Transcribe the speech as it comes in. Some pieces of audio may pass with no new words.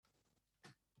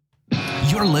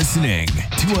You're listening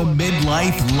to A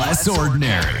Midlife Less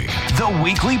Ordinary, the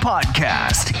weekly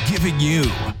podcast giving you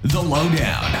the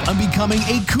lowdown on becoming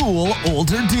a cool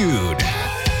older dude.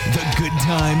 The good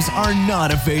times are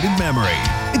not a faded memory.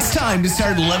 It's time to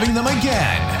start living them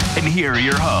again. And here are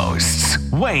your hosts,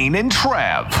 Wayne and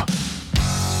Trev.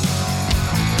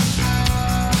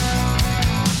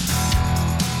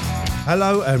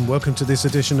 Hello and welcome to this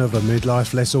edition of A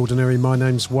Midlife Less Ordinary. My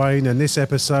name's Wayne and this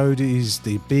episode is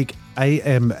the big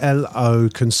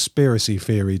AMLO conspiracy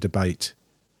theory debate.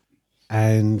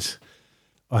 And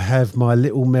I have my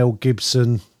little Mel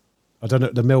Gibson, I don't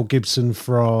know, the Mel Gibson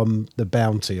from The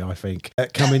Bounty, I think,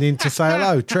 coming in to say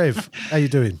hello. Trev, how you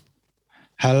doing?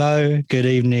 Hello, good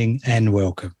evening and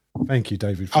welcome. Thank you,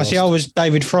 David Frost. I see I was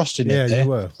David Frost in it there. Yeah, you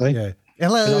were. See? Yeah.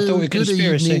 Hello, I thought we good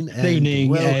conspiracy.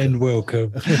 evening and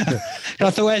welcome. And I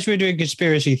thought as we're doing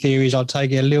conspiracy theories, I'll take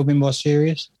it a little bit more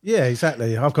serious. Yeah,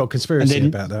 exactly. I've got a conspiracy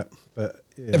about that. But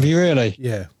yeah. Have you really?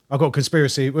 Yeah. I've got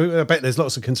conspiracy. I bet there's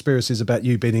lots of conspiracies about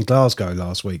you being in Glasgow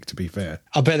last week, to be fair.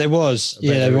 I bet there was.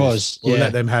 There was. We'll yeah.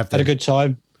 let them have them. Had a good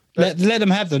time. Let them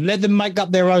have them. Let them make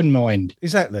up their own mind.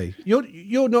 Exactly.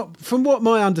 You're not, from what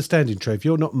my understanding, Trev,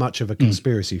 you're not much of a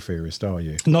conspiracy theorist, are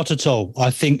you? Not at all. I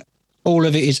think all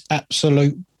of it is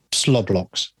absolute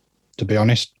slobblocks, to be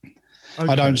honest.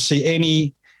 Okay. I don't see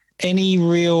any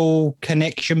real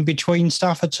connection between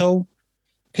stuff at all.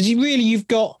 Because you've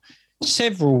got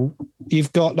several.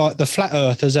 You've got like the flat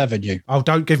earthers, haven't you? Oh,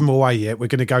 don't give them away yet. We're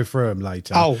going to go through them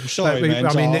later. Oh, sorry,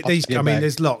 man.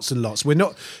 There's lots and lots. We're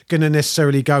not going to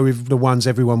necessarily go with the ones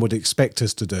everyone would expect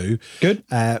us to do. Good.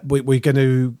 We're going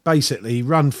to basically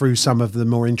run through some of the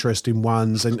more interesting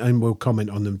ones and we'll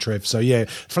comment on them, Trev. So yeah,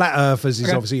 flat earthers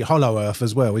is obviously hollow earth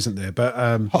as well, isn't there? But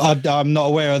I'm not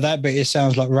aware of that, but it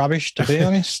sounds like rubbish, to be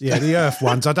honest. Yeah, the earth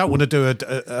ones. I don't want to do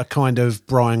a kind of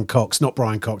Brian Cox, not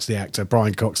Brian Cox the actor,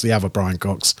 Brian Cox the other Brian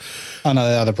Cox. I know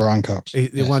the other Brian Cox.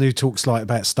 The one who talks like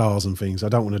about stars and things. I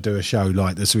don't want to do a show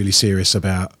like that's really serious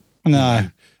about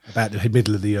about the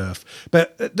middle of the earth.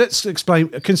 But let's explain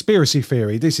a conspiracy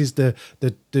theory. This is the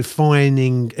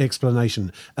defining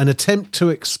explanation. An attempt to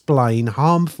explain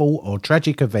harmful or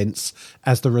tragic events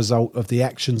as the result of the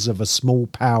actions of a small,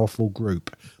 powerful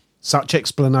group. Such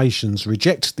explanations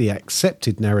reject the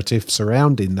accepted narrative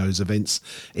surrounding those events.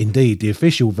 Indeed, the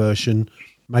official version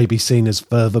may be seen as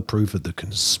further proof of the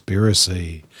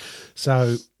conspiracy.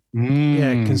 So,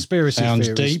 conspiracy sounds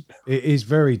theories. Deep. It is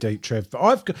very deep, Trev. But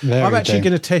I'm actually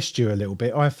going to test you a little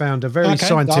bit. I found a very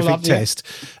scientific test.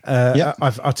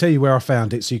 I'll tell you where I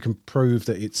found it so you can prove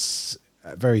that it's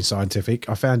very scientific.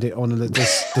 I found it on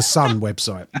the Sun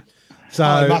website. So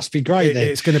it must be great then.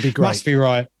 It's going to be great. Must be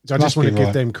right. So I just want to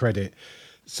give them credit.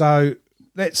 So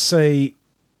let's see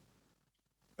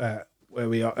where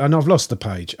we are. And I've lost the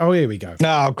page. Oh, here we go.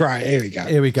 Oh, great.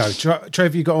 Here we go.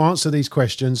 Trev, you've got to answer these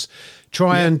questions.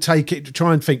 Try and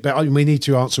think. But we need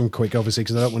to answer them quick, obviously,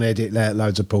 because I don't want to edit out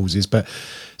loads of pauses. But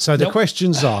so the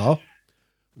questions are,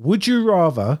 would you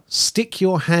rather stick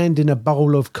your hand in a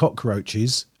bowl of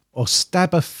cockroaches or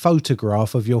stab a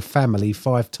photograph of your family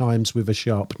 5 times with a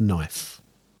sharp knife?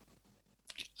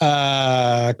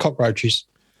 Cockroaches.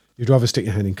 You'd rather stick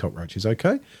your hand in cockroaches,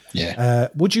 okay? Yeah.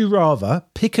 Would you rather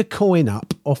pick a coin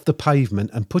up off the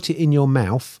pavement and put it in your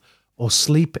mouth or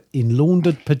sleep in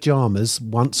laundered pyjamas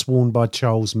once worn by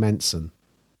Charles Manson?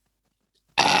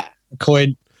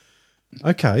 Coin.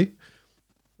 Okay.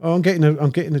 Oh, I'm getting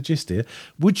a gist here.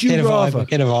 Would you rather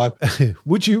get a vibe?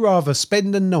 Would you rather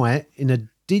spend the night in a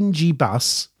dingy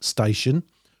bus station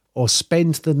or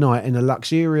spend the night in a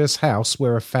luxurious house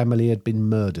where a family had been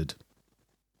murdered?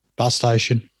 Bus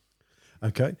station.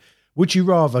 Okay. Would you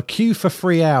rather queue for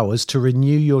 3 hours to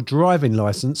renew your driving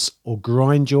licence or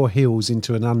grind your heels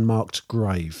into an unmarked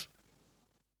grave?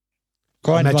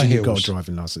 Imagine you've got a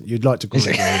driving licence. You'd like to grind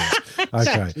your heels.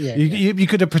 Okay. Yeah, you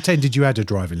could have pretended you had a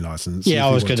driving licence. Yeah,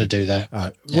 I was going to do that.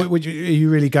 Yeah. Are you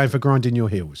really going for grinding your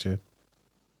heels, yeah?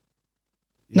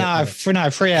 No, 3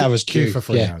 hours queue. For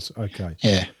 3 hours. Okay.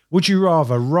 Yeah. Would you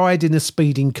rather ride in a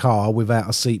speeding car without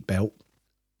a seatbelt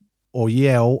or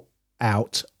yell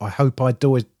out, I hope I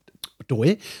do it.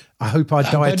 I hope I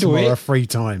die tomorrow 3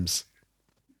 times?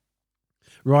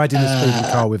 Ride in a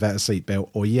speeding car without a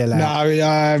seatbelt or yell out.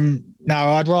 No,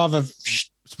 I'd rather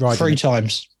 3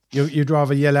 times. You'd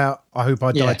rather yell out, I hope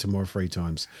I die tomorrow 3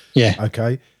 times. Yeah.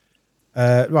 Okay.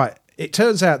 Right. It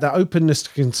turns out that openness to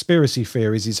conspiracy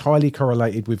theories is highly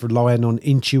correlated with relying on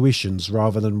intuitions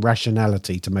rather than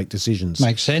rationality to make decisions.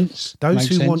 Makes sense. Those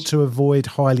who want to avoid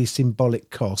highly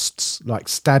symbolic costs, like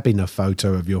stabbing a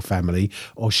photo of your family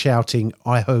or shouting,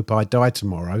 I hope I die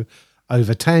tomorrow,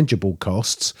 over tangible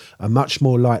costs are much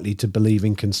more likely to believe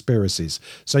in conspiracies.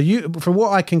 So from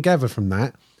what I can gather from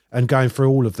that, and going through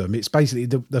all of them, it's basically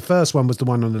the first one was the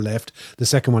one on the left. The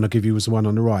second one I'll give you was the one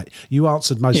on the right. You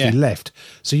answered mostly left.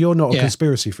 So you're not a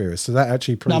conspiracy theorist. So that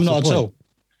actually proves I'm not at all.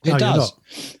 It does.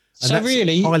 So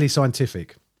really, highly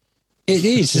scientific. It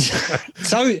is.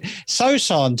 so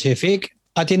scientific.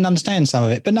 I didn't understand some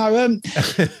of it. But no,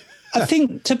 I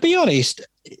think, to be honest,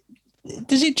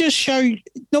 does it just show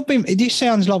not being, this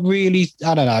sounds like really,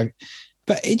 I don't know,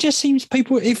 but it just seems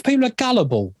if people are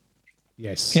gullible.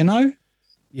 Yes.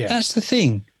 Yeah, that's the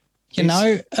thing.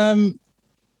 I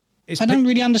don't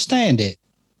really understand it.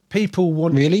 People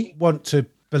want to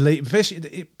believe,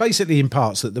 basically in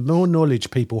parts, that the more knowledge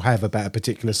people have about a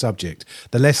particular subject,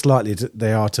 the less likely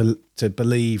they are to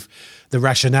believe the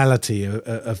rationality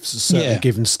of certain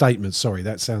given statements. Sorry,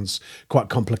 that sounds quite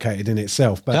complicated in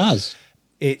itself, but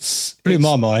it does. Blew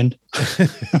my mind.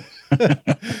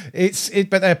 But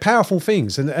they're powerful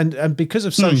things, and because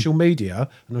of social media,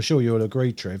 and I'm sure you'll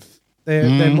agree, Trev,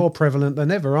 they're more prevalent than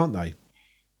ever, aren't they?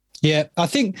 Yeah, I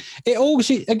think it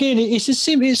also, again, it's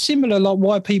similar like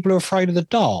why people are afraid of the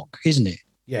dark, isn't it?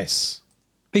 Yes.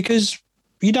 Because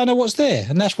you don't know what's there,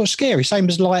 and that's what's scary. Same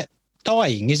as like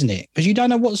dying, isn't it? Because you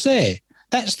don't know what's there.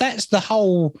 That's the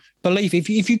whole belief.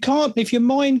 If your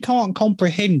mind can't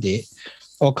comprehend it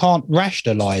or can't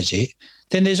rationalise it,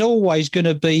 then there's always going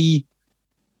to be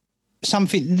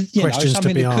something,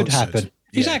 something that could happen.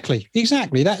 Yeah.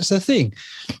 Exactly. That's the thing.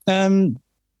 I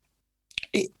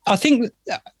think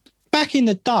back in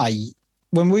the day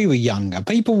when we were younger,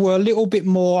 people were a little bit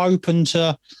more open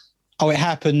to, it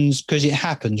happens because it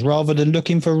happens, rather than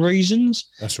looking for reasons.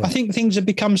 That's right. I think things have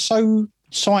become so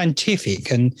scientific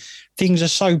and things are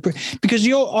so, because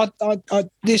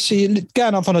this is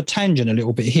going off on a tangent a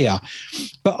little bit here,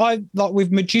 but I like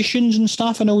with magicians and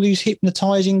stuff and all these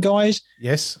hypnotizing guys.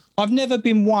 Yes. I've never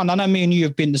been one. I know me and you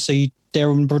have been to see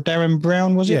Darren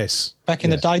Brown, was it? Yes. Back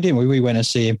in the day, didn't we? We went and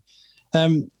see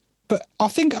him. But I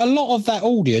think a lot of that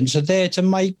audience are there to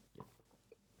make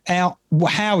out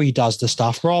how he does the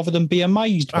stuff rather than be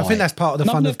amazed by it. I think that's part of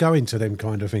the fun of going to them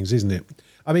kind of things, isn't it?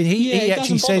 I mean, he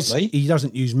actually says he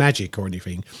doesn't use magic or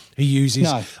anything. He uses,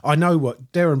 I know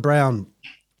what Darren Brown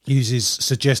uses,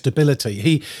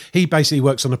 suggestibility. He basically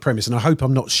works on a premise, and I hope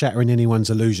I'm not shattering anyone's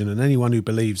illusion, and anyone who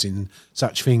believes in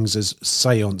such things as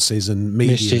seances and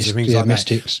mediums and things like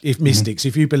mystics. That.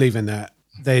 If you believe in that,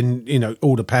 then,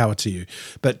 all the power to you.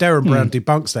 But Darren Brown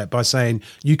debunks that by saying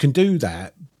you can do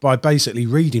that by basically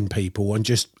reading people and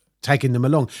just taking them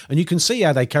along, and you can see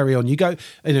how they carry on. You go,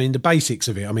 in the basics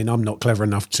of it. I mean, I'm not clever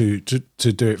enough to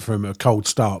do it from a cold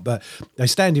start, but they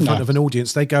stand in front of an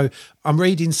audience. They go, "I'm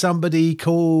reading somebody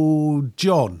called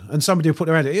John," and somebody will put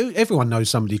their hand. Everyone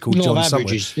knows somebody called John.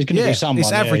 Averages. It's going to be someone.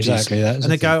 It's averages, exactly. And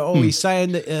they go, "He's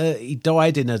saying that he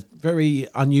died in a very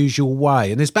unusual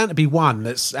way," and there's bound to be one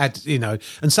that's had,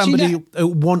 and somebody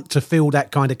will want to feel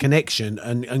that kind of connection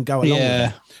and go along with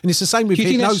it. And it's the same with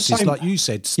hypnosis, like you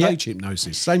said, stage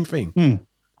hypnosis, same thing.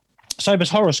 Same as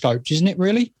horoscopes, isn't it,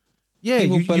 really? Yeah,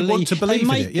 you want to believe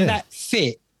in it. Yeah.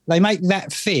 They make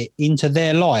that fit into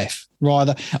their life,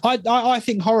 rather. I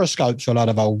think horoscopes are a lot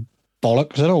of old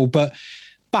bollocks and all, but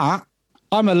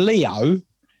I'm a Leo,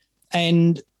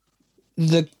 and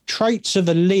the traits of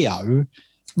a Leo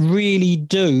really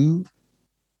do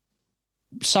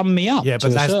sum me up. Yeah,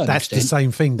 but that's the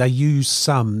same thing. They use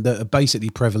some that are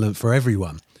basically prevalent for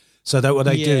everyone. So that what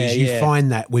they do is you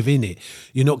find that within it.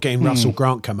 You're not getting Russell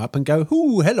Grant come up and go,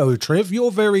 "Oh, hello, Trev,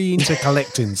 you're very into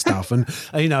collecting stuff," and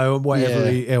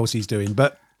whatever else he's doing.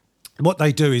 But what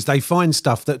they do is they find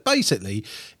stuff that basically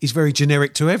is very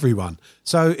generic to everyone.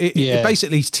 So it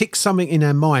basically ticks something in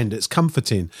our mind that's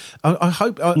comforting. I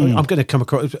hope I'm going to come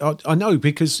across. I know,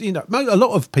 because a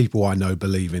lot of people I know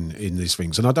believe in these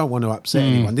things, and I don't want to upset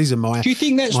anyone. These are my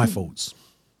thoughts.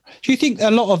 Do you think a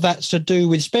lot of that's to do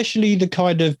with, especially the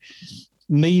kind of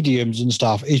mediums and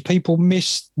stuff, is people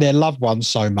miss their loved ones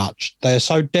so much? They're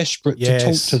so desperate to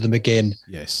talk to them again,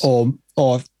 or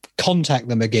contact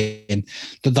them again,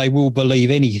 that they will believe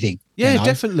anything. Yeah,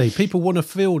 definitely. People want to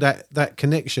feel that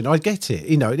connection. I get it.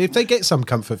 If they get some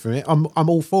comfort from it, I'm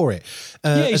all for it.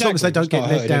 Exactly. As long as they don't get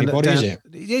led down. Is it?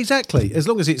 Yeah, exactly. As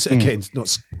long as it's again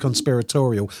not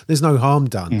conspiratorial, there's no harm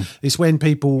done. It's when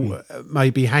people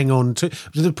maybe hang on to.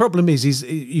 The problem is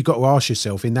you've got to ask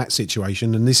yourself in that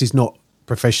situation, and this is not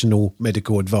professional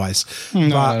medical advice,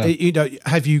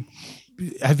 have you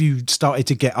started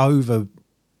to get over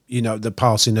the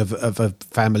passing of a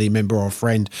family member or a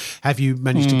friend? Have you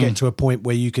managed to get to a point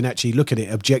where you can actually look at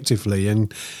it objectively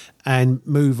and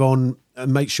move on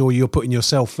make sure you're putting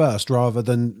yourself first rather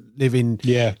than living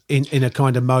in a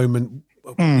kind of moment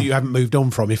you haven't moved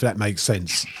on from, if that makes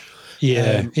sense.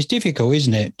 Yeah, it's difficult,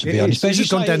 isn't it, to be honest? But you've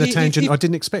gone down a tangent I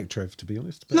didn't expect, Trev, to be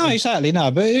honest. No, exactly, no.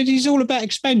 But it's all about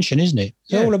expansion, isn't it?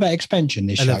 It's all about expansion,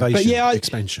 this elevation, show. But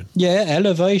expansion. Yeah,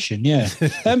 elevation, yeah.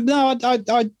 No,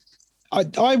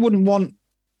 I wouldn't want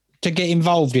to get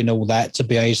involved in all that, to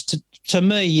be honest. To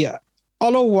me,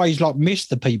 I'll always miss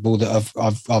the people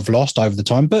that I've lost over the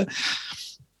time. But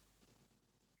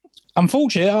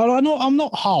unfortunately, I'm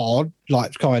not hard,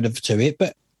 kind of to it.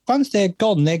 But once they're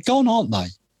gone, aren't they?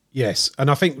 Yes, and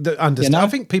I think that I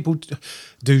think people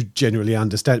do generally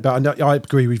understand, but I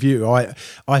agree with you. I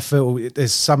feel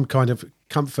there's some kind of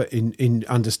comfort in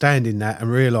understanding that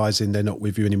and realising they're not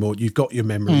with you anymore. You've got your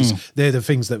memories; they're the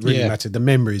things that really matter. The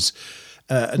memories.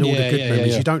 And all the good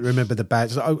memories. You don't remember the bad.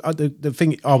 The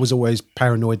thing, I was always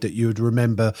paranoid that you would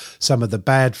remember some of the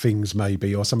bad things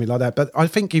maybe or something like that. But I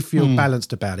think if you're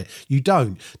balanced about it, you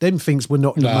don't. Them things were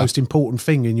not the most important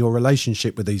thing in your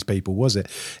relationship with these people, was it?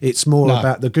 It's more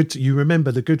about the good. You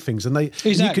remember the good things. And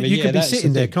you can be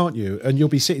sitting there, can't you? And you'll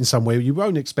be sitting somewhere you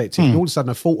won't expect it. And all of a sudden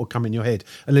a thought will come in your head,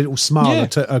 a little smile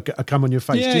will come on your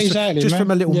face. Just from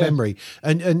a little memory.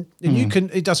 And you can,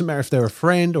 it doesn't matter if they're a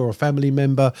friend or a family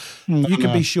member, you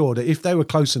can be sure that if they were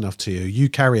close enough to you, you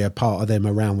carry a part of them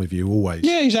around with you always.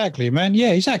 Yeah, exactly, man.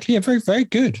 Yeah, exactly. Yeah, very, very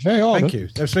good. Very hard. Thank you.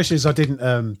 Especially as I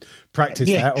didn't practice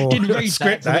that or didn't read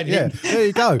script that. Yeah, there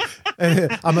you go.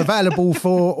 I'm available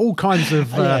for all kinds of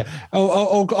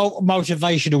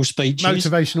motivational speeches.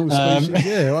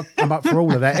 Yeah, I'm up for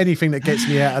all of that. Anything that gets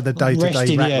me out of the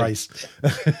day-to-day rat race.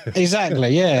 Exactly.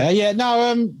 Yeah.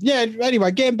 No.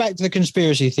 Anyway, getting back to the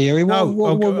conspiracy theory. I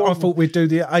thought we'd do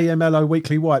the AMLO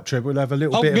weekly wipe trip. We'll have a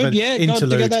little bit of an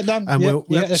interlude, and we'll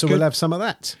have some of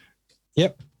that.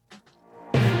 Yep.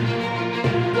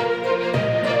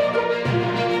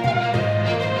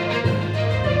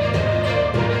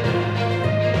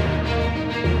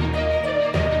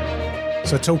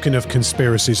 So talking of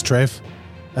conspiracies, Trev,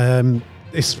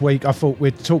 this week I thought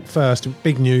we'd talk first.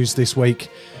 Big news this week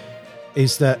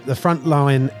is that the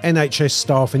frontline NHS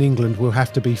staff in England will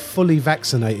have to be fully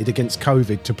vaccinated against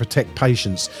COVID to protect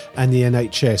patients and the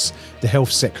NHS, the Health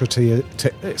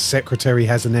Secretary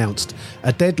has announced.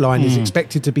 A deadline is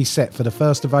expected to be set for the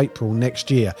 1st of April next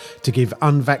year to give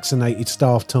unvaccinated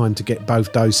staff time to get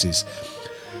both doses.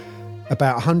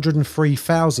 About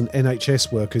 103,000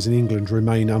 NHS workers in England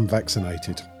remain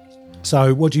unvaccinated.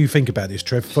 So what do you think about this,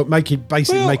 Trev? For making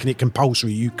it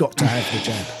compulsory, you've got to have the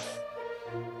jab.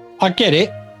 I get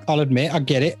it. I'll admit, I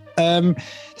get it. The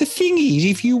thing is,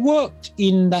 if you worked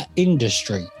in that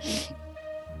industry,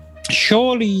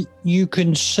 surely you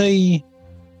can see,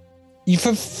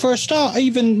 for a start,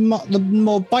 even the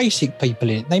more basic people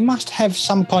in it, they must have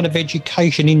some kind of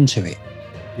education into it.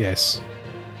 Yes.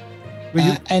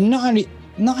 And not only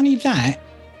that,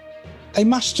 they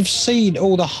must have seen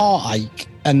all the heartache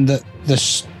and the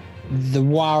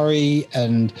worry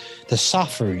and the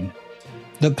suffering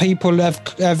that people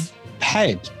have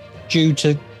had due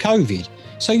to COVID.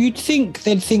 So they'd think,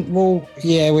 well,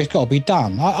 yeah, well, it's got to be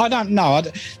done. I don't know.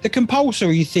 The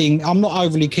compulsory thing, I'm not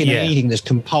overly keen on anything that's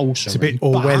compulsory. It's a bit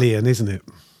Orwellian, isn't it?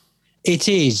 It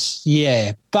is,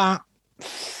 yeah. But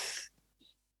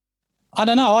I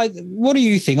don't know. What do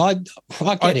you think? I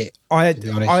get it. I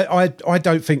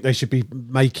don't think they should be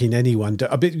making anyone do.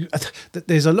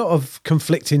 There's a lot of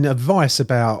conflicting advice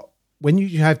about when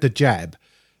you have the jab.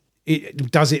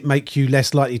 Does it make you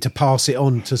less likely to pass it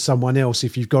on to someone else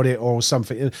if you've got it or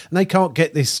something? And they can't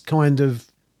get this kind of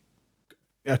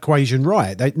equation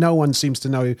right. No one seems to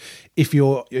know if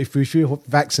you're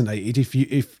vaccinated.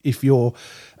 If you're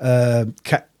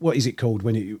what is it called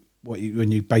when you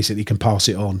basically can pass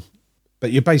it on,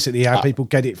 but you basically have people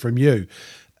get it from you.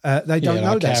 They don't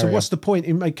know that. So what's the point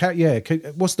in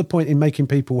what's the point in making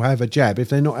people have a jab if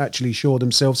they're not actually sure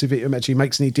themselves if it actually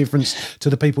makes any difference to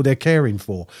the people they're caring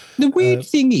for? The weird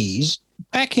thing is,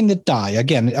 back in the day,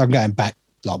 again, I'm going back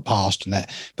past and that,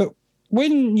 but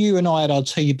when you and I had our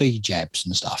TB jabs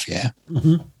and stuff,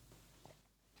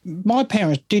 my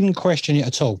parents didn't question it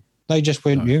at all. They just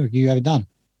went, you have it done.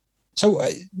 So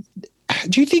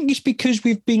do you think it's because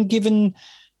we've been given...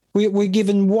 We're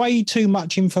given way too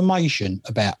much information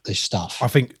about this stuff? I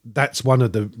think that's one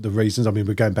of the reasons. I mean,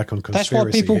 we're going back on conspiracy. That's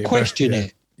why people question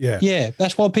it. Yeah,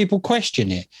 that's why people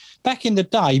question it. Back in the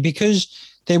day, because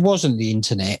there wasn't the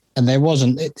internet and there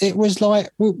wasn't... It was like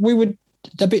we were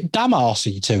a bit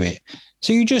dumbassy to it.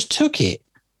 So you just took it.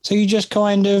 So you just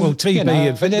kind of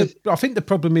TB. I think the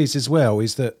problem is as well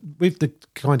is that with the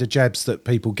kind of jabs that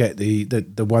people get,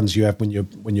 the ones you have when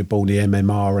you're born, the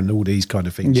MMR and all these kind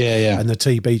of things, and the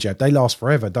TB jab, they last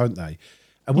forever, don't they?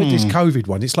 And with this COVID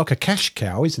one, it's like a cash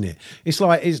cow, isn't it? It's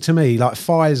to me like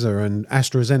Pfizer and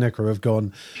AstraZeneca have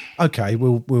gone, okay,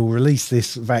 we'll release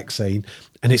this vaccine.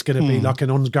 And it's going to be like an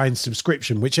ongoing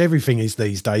subscription, which everything is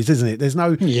these days, isn't it? There's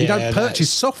no, you don't purchase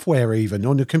software even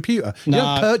on your compuper. You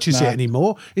don't purchase it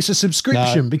anymore. It's a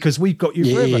subscription because we've got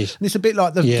you forever. And it's a bit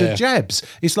like the jabs.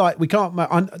 It's like we can't.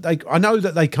 I know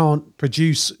that they can't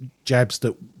produce jabs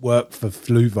that work for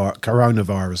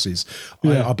coronaviruses.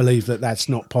 Yeah. I believe that that's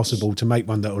not possible to make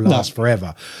one that will last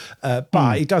forever.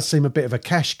 But it does seem a bit of a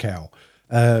cash cow.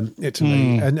 To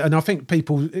me, and I think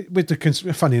people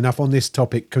with funny enough on this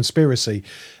topic, conspiracy,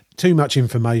 too much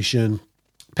information,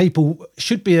 people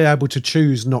should be able to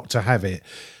choose not to have it,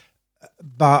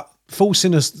 but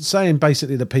forcing us, saying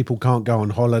basically that people can't go on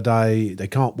holiday, they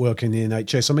can't work in the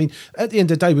NHS. I mean, at the end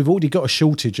of the day, we've already got a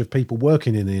shortage of people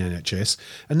working in the NHS,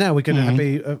 and now we're going to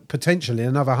be potentially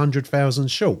another 100,000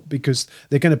 short because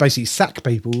they're going to basically sack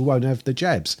people who won't have the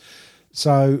jabs.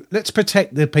 So let's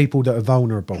protect the people that are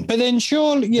vulnerable. But then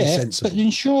surely,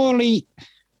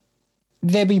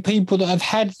 there'll be people that have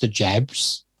had the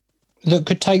jabs that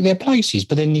could take their places.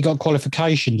 But then you got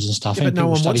qualifications and stuff. Yeah, but no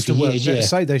one wants to work.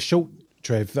 Say they're short,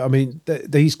 Trev. I mean,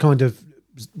 these kind of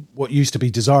what used to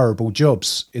be desirable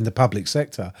jobs in the public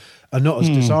sector are not as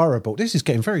desirable. This is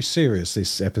getting very serious,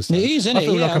 this episode. It is, isn't it? I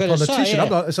feel like a politician.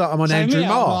 It's like I'm on Andrew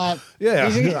Marr.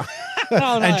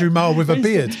 Andrew Marr with a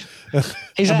beard.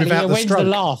 Exactly. Yeah, when's the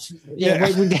laugh?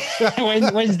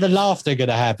 When's the laughter going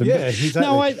to happen? Yeah, exactly.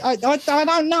 No, I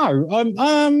don't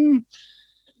know.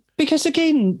 Because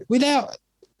again, without,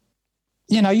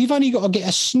 you've only got to get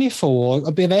a sniffle or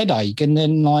a bit of headache, and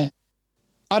then I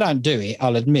don't do it,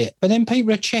 I'll admit. But then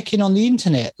people are checking on the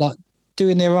internet,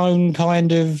 doing their own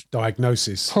kind of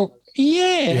diagnosis.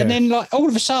 And then all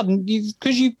of a sudden,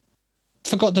 because you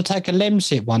forgot to take a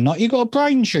Lemsip one night, you got a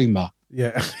brain tumour.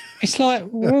 Yeah. It's like,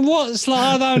 what's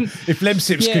I don't... If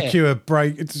Lemsips could cure a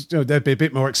brain, they'd be a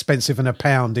bit more expensive than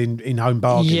 £1 in home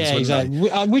bargains. Yeah, exactly.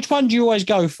 Which one do you always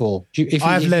go for?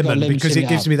 I have lemon because it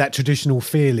gives me that traditional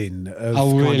feeling of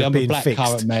kind of being black fixed.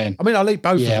 Currant man. I mean, I'll eat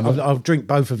both of them. I'll drink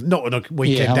both of them, not on a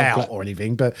weekend out or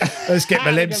anything, but let's get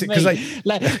my Lemsip because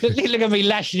look at me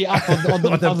lashing it up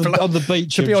on the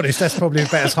beach. To be honest, that's probably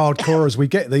about as hardcore as we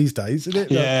get these days, isn't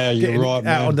it? Yeah, you're right,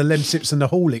 man. Out on the Lemsips and the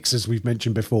Horlicks, as we've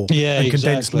mentioned before. Yeah, and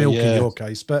condensed milk in your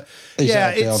case, but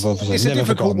it's a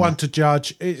difficult one to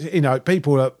judge.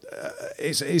 People are.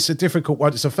 It's a difficult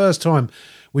one. It's the first time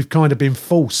we've kind of been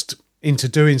forced into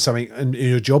doing something, and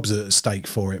your job's at stake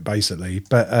for it, basically.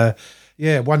 But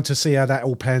one to see how that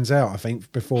all pans out. I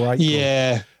think before April.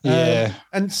 Yeah.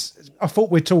 And I thought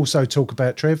we'd also talk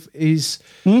about, Trev, is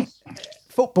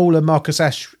footballer Marcus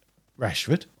Rashford.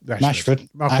 Marcus Mashford.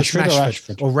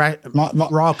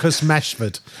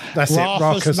 That's it.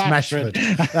 Marcus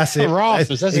Mashford. That's it.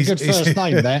 Rafus. That's a good first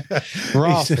name there.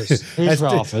 Rafus. Who's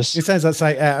Rafus? It sounds like,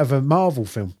 say, out of a Marvel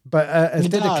film. But has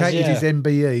dedicated his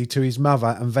MBE to his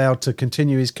mother and vowed to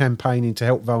continue his campaigning to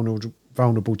help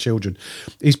vulnerable children.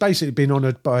 He's basically been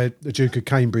honoured by the Duke of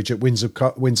Cambridge at Windsor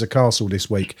Castle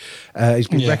this week. He's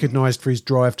been recognised for his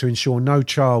drive to ensure no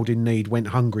child in need went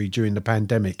hungry during the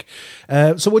pandemic.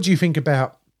 So what do you think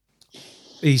about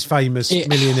these famous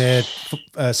millionaire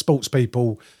sports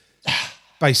people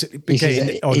basically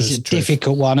getting honours? It's a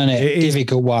difficult one, isn't it?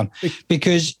 Difficult one.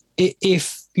 Because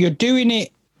if you're doing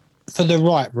it for the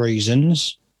right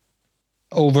reasons,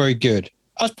 all very good.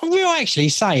 I was probably actually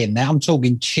saying that. I'm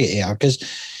talking shit here because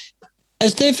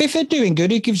if they're doing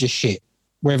good, who gives a shit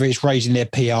whether it's raising their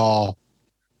PR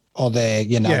or their,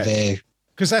 their...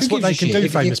 Because that's what they can do,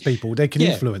 famous people. They can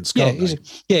influence, can't they?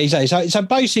 Yeah, exactly. So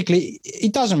basically,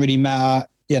 it doesn't really matter,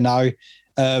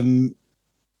 even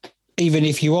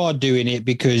if you are doing it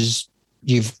because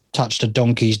you've touched a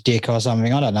donkey's dick or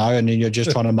something, I don't know, and then you're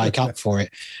just trying to make up for it.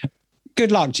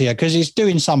 Good luck to you, because it's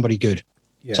doing somebody good.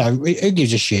 Yeah. So who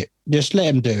gives a shit? Just let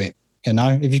them do it.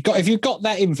 If you've got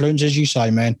that influence, as you say,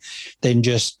 man, then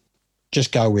just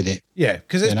go with it. Yeah,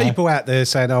 because there's people out there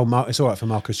saying, "Oh, it's all right for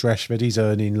Marcus Rashford. He's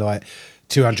earning like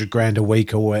 $200,000 a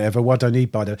week or whatever. Why don't he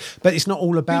buy them?" But it's not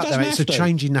all about that. It's a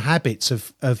changing the habits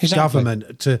of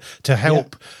government to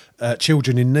help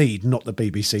children in need. Not the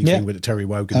BBC thing that Terry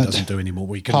Wogan doesn't do anymore.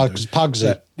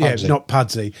 Pugsy. Not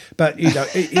Pudsey. But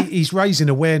he's raising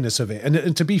awareness of it.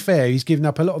 And to be fair, he's given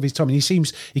up a lot of his time.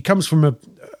 And he comes from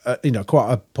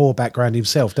quite a poor background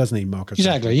himself, doesn't he, Marcus?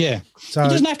 Exactly, yeah. So he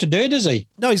doesn't have to do it, does he?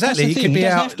 No, exactly. He could be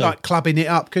out like clubbing it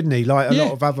up, couldn't he? Like a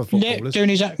lot of other footballers.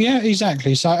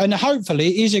 Exactly. So, and hopefully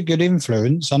it is a good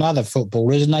influence on other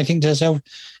footballers, and they think to themselves,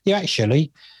 yeah,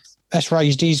 actually, that's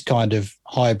raised his kind of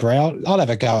highbrow. I'll have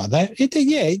a go at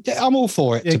that. I'm all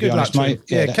for it, to be honest, mate.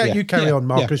 You carry on,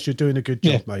 Marcus. You're doing a good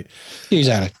job, mate.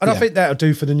 Exactly. And I think that'll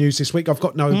do for the news this week. I've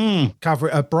got no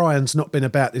cover. Brian's not been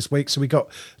about this week, so we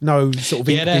got no sort of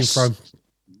info.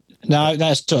 No,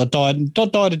 that's sort of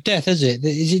died a death, is it?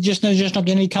 Is it just not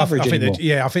getting any coverage anymore?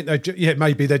 I think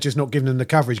maybe they're just not giving them the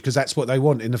coverage because that's what they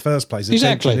want in the first place.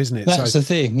 Exactly, isn't it? That's the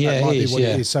thing. Yeah, that might be what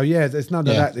it is. So there's none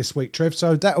of that this week, Trev.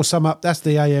 So that'll sum up. That's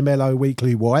the AMLO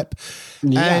weekly wipe.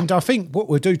 Yeah. And I think what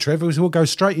we'll do, Trev, is we'll go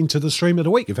straight into the stream of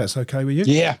the week, if that's okay with you.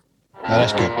 Yeah,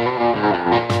 that's good.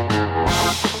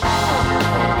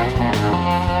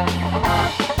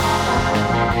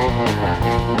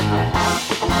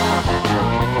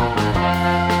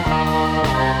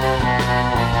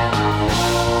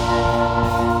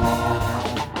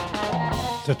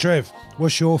 So, Trev,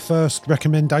 what's your first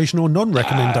recommendation or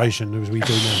non-recommendation as we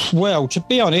do now? Well, to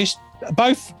be honest,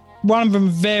 one of them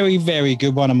very, very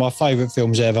good, one of my favourite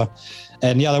films ever,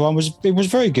 and the other one was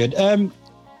very good. I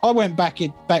went back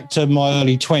to my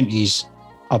early 20s,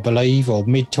 I believe, or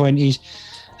mid-20s.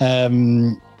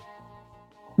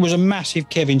 Was a massive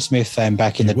Kevin Smith fan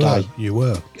back in the day. You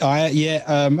were? I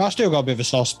still got a bit of a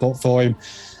soft spot for him.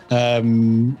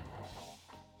 And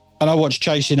I watched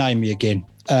Chasing Amy again.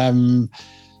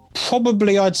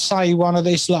 Probably I'd say one of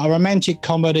this, like a romantic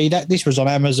comedy, that this was on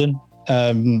Amazon.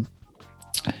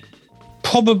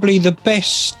 Probably the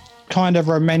best kind of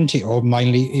romantic, or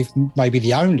mainly, if maybe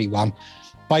the only one,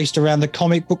 based around the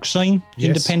comic book scene,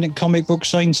 independent comic book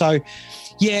scene. So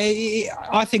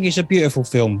I think it's a beautiful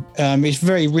film. It's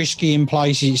very risky in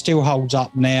places. It still holds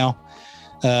up now.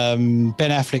 Ben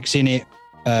Affleck's in it,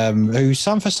 who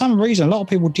for some reason a lot of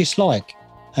people dislike.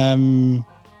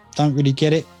 Don't really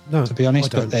get it, to be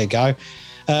honest, but there you go.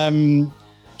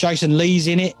 Jason Lee's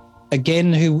in it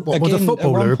again. Was a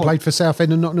footballer who played for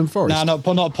Southend and Nottingham Forest? No,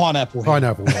 not Pineapple.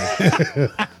 Pineapple. No,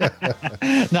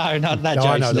 not that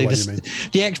Jason Lee.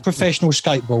 The ex-professional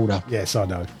skateboarder. Yes, I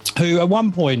know. Who at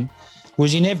one point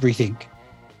was in everything,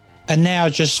 and now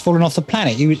just fallen off the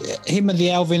planet. Him and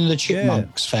the Alvin and the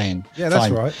Chipmunks fan. Yeah,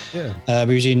 that's right. Yeah.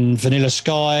 He was in Vanilla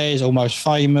Skies, Almost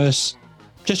Famous.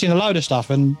 Just in a load of stuff,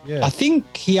 and I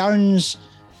think he owns.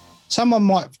 Someone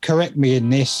might correct me in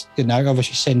this,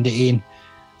 obviously send it in.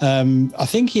 I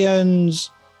think he owns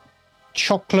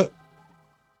Chocolate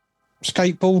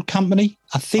Skateboard Company,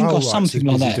 I think, or something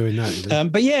like that. Doing that,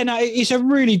 but it's a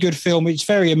really good film. It's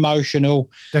very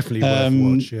emotional. Definitely worth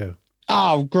watch. Yeah.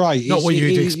 Oh, great! Not what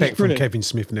you'd expect from Kevin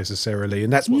Smith necessarily,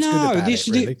 and that's what's good about it.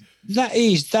 Really, that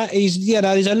is.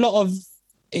 There's a lot of.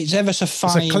 It's ever so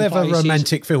funny. It's a clever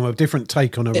romantic film, a different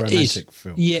take on a romantic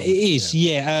film. Yeah, it is.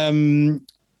 Yeah.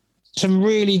 Some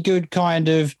really good kind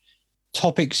of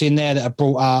topics in there that are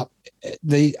brought up.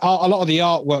 A lot of the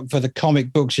artwork for the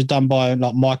comic books is done by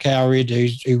like Mike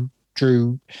Allred, who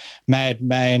drew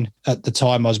Madman at the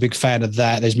time. I was a big fan of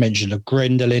that. There's mention of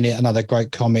Grendel in it, another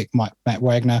great comic, Matt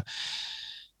Wagner.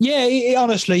 Yeah,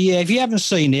 honestly, if you haven't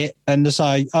seen it, and to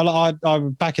say, I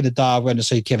back in the day, I went to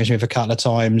see Kevin Smith a couple of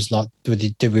times, like with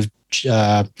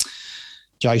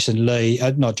Jason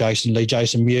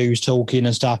Mewes talking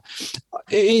and stuff.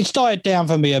 It's died down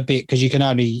for me a bit because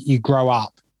you grow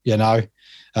up, a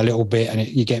little bit, and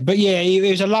you get. But it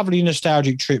was a lovely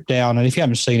nostalgic trip down, and if you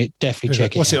haven't seen it, definitely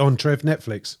check it out. What's it on, Trev?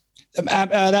 Netflix?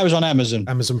 That was on Amazon.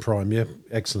 Amazon Prime, yeah,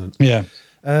 excellent. Yeah.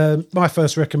 My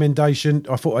first recommendation,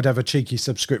 I thought I'd have a cheeky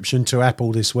subscription to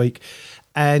Apple this week,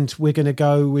 and we're going to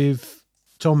go with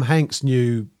Tom Hanks'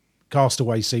 new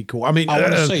Castaway sequel. I want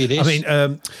to see this.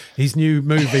 His new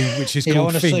movie, which is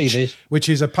called Finch, which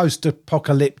is a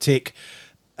post-apocalyptic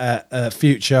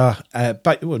future,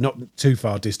 but not too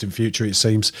far distant future, it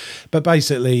seems. But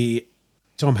basically,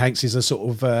 Tom Hanks is a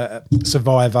sort of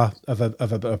survivor of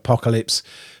an apocalypse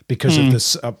because of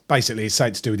this. Basically, it's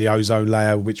something to do with the ozone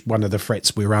layer, which one of the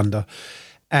threats we're under.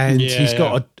 And he's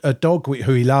got a dog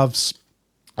who he loves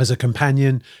as a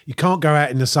companion. You can't go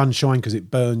out in the sunshine because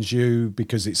it burns you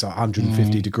because it's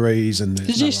 150 degrees. And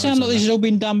does this sound like this has all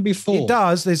been done before? It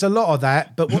does. There's a lot of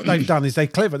that. But what they've done is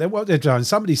what they've done.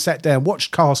 Somebody sat down,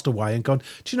 watched Castaway, and gone,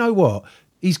 do you know what?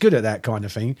 He's good at that kind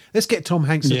of thing. Let's get Tom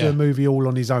Hanks to do a movie all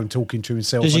on his own, talking to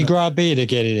himself. Does he grow a beard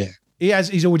again in it?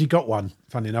 He's already got one.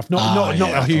 Funny enough, not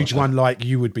a huge one like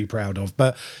you would be proud of,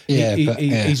 but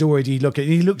he's already looking.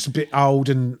 He looks a bit old,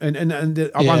 and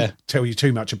I won't tell you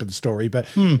too much about the story, but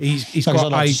he's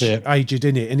got aged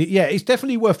in it, and it's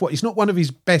definitely worth watching. It's not one of his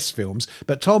best films,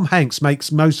 but Tom Hanks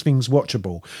makes most things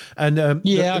watchable, and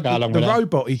the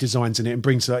robot he designs in it and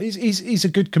brings to life. He's a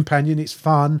good companion. It's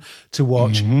fun to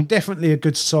watch. Definitely a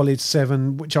good solid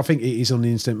 7, which I think it is on the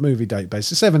Instant Movie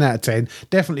Database. A 7 out of 10.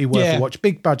 Definitely worth a watch.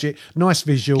 Big budget, nice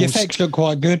visuals. The effects look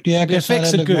quite good. Yeah, the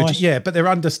effects are good. Nice. But they're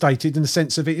understated in the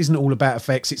sense of it isn't all about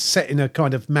effects. It's set in a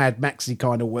kind of Mad Maxy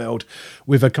kind of world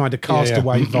with a kind of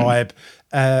Castaway vibe.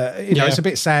 It's a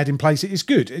bit sad in places. It's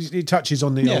good. It touches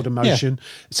on the old emotion.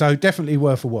 So definitely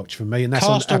worth a watch for me. And that's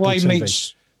Castaway on Apple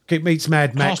TV. Meets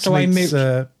Mad Max. Castaway meets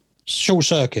Short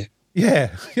Circuit. Yeah,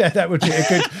 that would be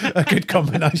a good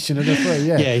combination of the three.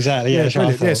 Yeah,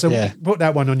 exactly. So put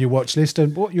that one on your watch list.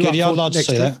 And what you I'd like to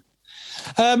see that.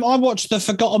 I watched The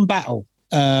Forgotten Battle.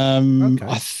 I'm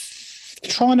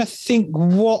trying to think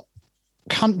what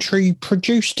country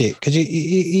produced it because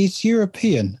it's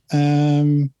European.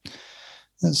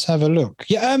 Let's have a look.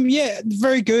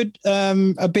 Very good.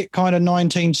 A bit kind of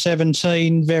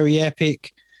 1917, very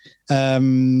epic.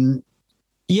 Great.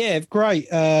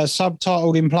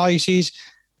 Subtitled in places.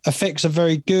 Effects are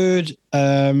very good.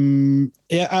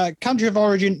 Country of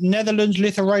origin, Netherlands,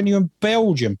 Lithuania, and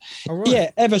Belgium. Right.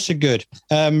 Yeah, ever so good.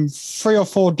 3 or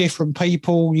 4 different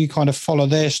people. You kind of follow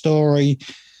their story.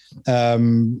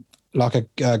 Like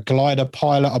a glider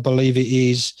pilot, I believe it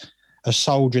is. A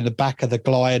soldier in the back of the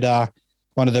glider.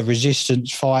 One of the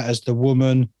resistance fighters, the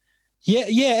woman. Yeah,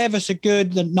 ever so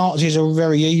good. The Nazis are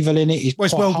very evil in it.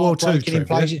 It's World War II in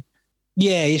places.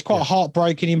 Yeah, it's quite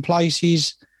heartbreaking in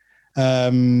places.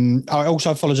 It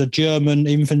also follows a German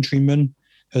infantryman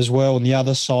as well on the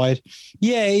other side.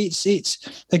 Yeah, it's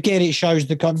again, it shows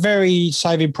the kind very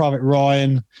Saving Private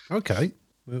Ryan. Okay.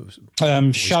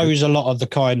 Shows a lot of the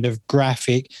kind of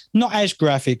graphic, not as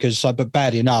graphic as, but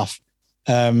bad enough.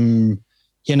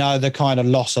 The kind of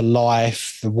loss of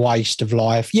life, the waste of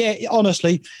life. Yeah,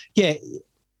 honestly,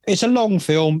 it's a long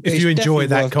film. If you enjoy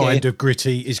that kind of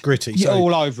gritty, it's gritty. So,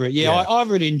 all over it. Yeah. I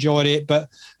really enjoyed it. But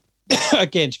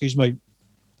again, excuse me.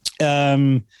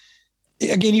 Again,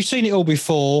 you've seen it all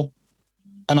before,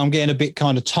 and I'm getting a bit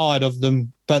kind of tired of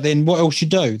them. But then what else you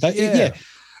do?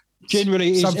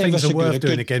 Generally, some things are worth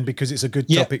doing again because it's a good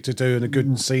topic to do and a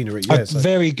good scenery.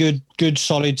 Very good,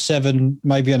 solid 7,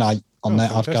 maybe an 8 on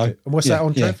that. I'd go. And what's that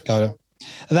on, Trev?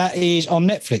 That is on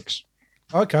Netflix.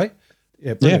 Okay.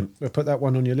 Yeah, brilliant. We'll put that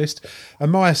one on your list.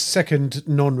 And my second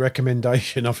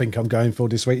non-recommendation I think I'm going for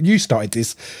this week. You started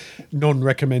this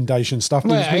non-recommendation stuff.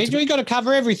 Well, you've got to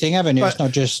cover everything, haven't you? It's not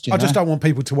just... I just don't want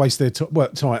people to waste their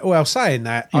work time. Well, saying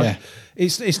that,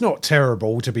 it's not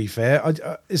terrible, to be fair.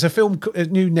 It's a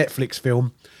new Netflix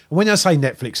film. And when I say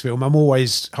Netflix film, I'm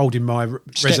always holding my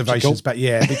reservations back.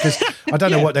 Yeah, because I don't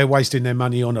know what they're wasting their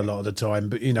money on a lot of the time.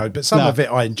 But, but some of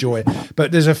it I enjoy.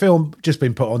 But there's a film just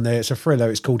been put on there. It's a thriller.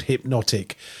 It's called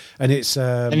Hypnotic. And it's...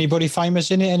 anybody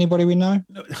famous in it? Anybody we know?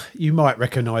 You might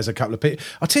recognise a couple of people.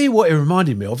 I'll tell you what it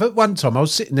reminded me of. At one time, I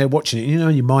was sitting there watching it,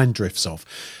 and your mind drifts off.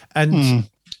 And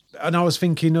I was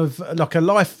thinking of like a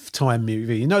Lifetime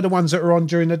movie. The ones that are on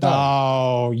during the day?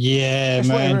 Oh, yeah, That's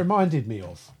what it reminded me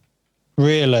of.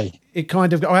 Really? It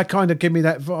kind of give me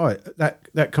that vibe,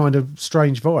 that kind of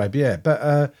strange vibe, yeah.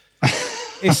 But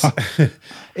it's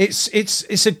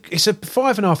it's a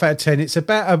 5.5 out of 10. It's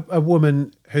about a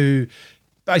woman who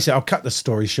basically, I'll cut the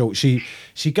story short. She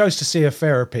goes to see a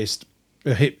therapist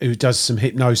who does some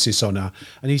hypnosis on her,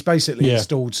 and he's basically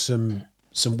installed some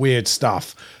weird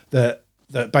stuff that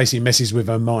basically messes with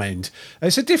her mind.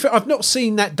 It's a different. I've not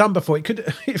seen that done before.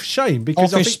 It's a shame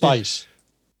because Office Space.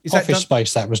 Office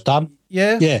Space that was done.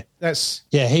 Yeah.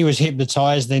 He was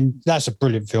hypnotised. Then that's a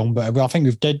brilliant film. But I think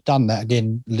we've done that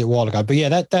again a little while ago.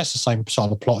 But that's the same side of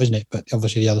the plot, isn't it? But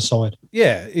obviously the other side.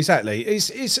 Yeah, exactly.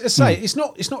 It's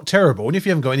not terrible. And if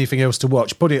you haven't got anything else to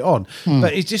watch, put it on.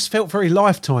 But it just felt very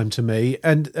Lifetime to me,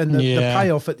 and the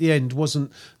payoff at the end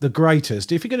wasn't the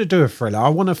greatest. If you're going to do a thriller, I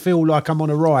want to feel like I'm on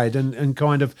a ride, and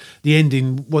kind of the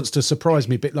ending wants to surprise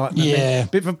me a bit like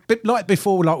bit like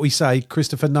before, like we say,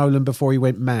 Christopher Nolan before he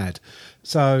went mad.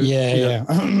 So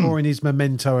more in his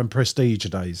Memento and Prestige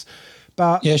days.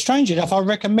 But strange enough, I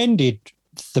recommended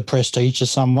The Prestige to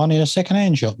someone in a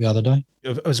second-hand shop the other day,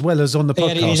 as well as on the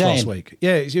podcast last week.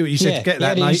 Yeah, you said get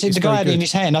that, mate. The guy had it in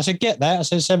his hand. I said get that. I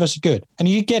said it's ever so good, and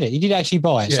you get it. He did actually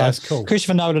buy it. Yeah, so that's cool.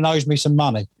 Christopher Nolan owes me some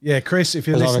money. Yeah, Chris, if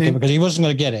you're listening, because he wasn't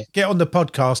going to get it. Get on the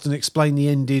podcast and explain the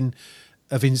ending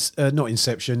of not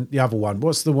Inception, the other one.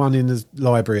 What's the one in the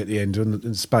library at the end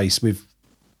in space with?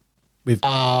 with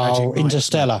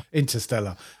Interstellar.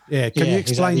 Interstellar. Yeah, can you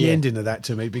explain exactly, the ending of that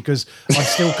to me? Because I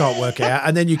still can't work it out.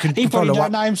 And then you can he follow probably up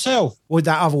don't know himself. with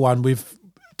that other one with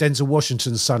Denzel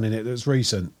Washington's son in it that's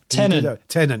recent.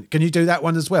 Tenant. Can you do that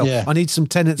one as well? Yeah. I need some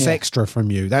Tenants extra from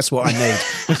you. That's what I need.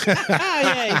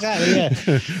 Yeah,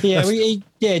 exactly.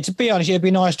 Yeah, to be honest, it'd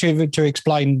be nice to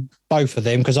explain both of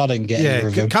them because I didn't get either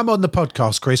of them. Come on the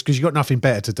podcast, Chris, because you've got nothing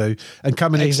better to do, and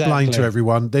come and explain to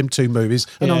everyone them two movies,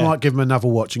 and I might give them another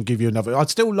watch and give you another. I'd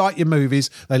still like your movies;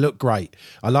 they look great.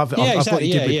 I love it. Yeah, I've what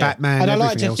you did with Batman, and I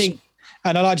like everything to else. think,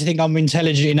 and I like to think I'm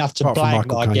intelligent enough to blank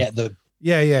that I get the.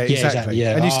 Yeah, exactly.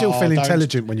 Yeah. And you still feel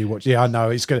intelligent when you watch. Yeah, I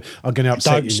know. I'm going to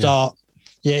upset you. Don't start.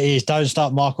 Yeah, it is. Don't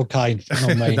start Michael Caine.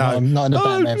 Not me. No. I'm not in the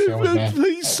Batman film now.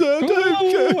 Please, sir,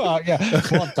 don't go.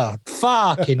 What the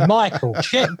fucking Michael?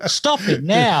 Shit, stop it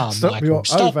now, Stop Michael. your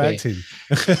Stop overacting.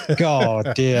 it.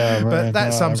 God, dear. But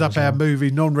that sums up our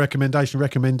movie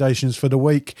recommendations for the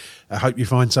week. I hope you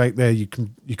find something there you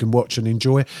can watch and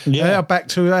enjoy. Yeah. Back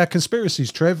to our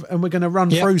conspiracies, Trev, and we're going to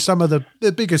run through some of the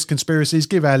biggest conspiracies,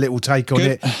 give our little take on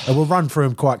it, and we'll run through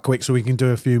them quite quick so we can do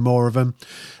a few more of them.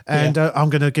 And I'm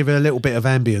going to give a little bit of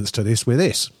ambience to this with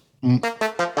this. It's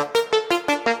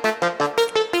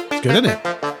good, isn't it?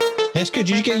 It's good.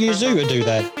 Did you get your zoo to do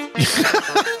that?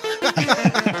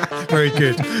 Very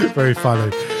good. Very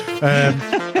funny.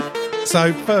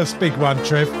 So first big one,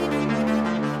 Trev,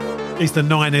 is the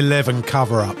 9/11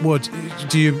 cover-up.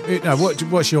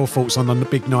 What's your thoughts on the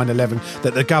big 9/11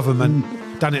 that the government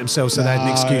done it themselves so they had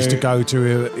an excuse to go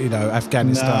to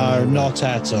Afghanistan? No, not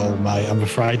at all, mate. I'm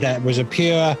afraid that was a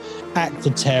pure act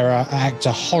of terror, act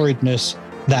of horridness.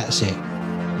 That's it.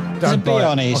 To be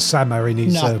honest, Osama in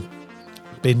his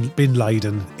Bin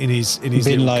Laden in his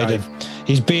Bin Laden.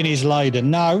 He's Bin Laden.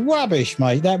 No, rubbish,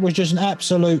 mate. That was just an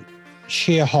absolute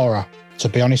sheer horror. To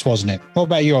be honest, wasn't it? What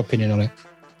about your opinion on it?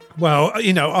 Well,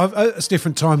 at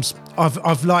different times,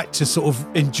 I've liked to sort of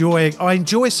enjoy. I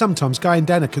enjoy sometimes going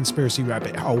down a conspiracy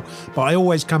rabbit hole, but I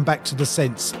always come back to the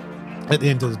sense at the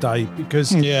end of the day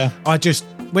because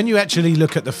when you actually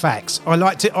look at the facts,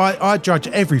 I judge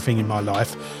everything in my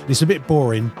life. It's a bit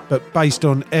boring, but based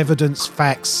on evidence,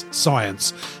 facts,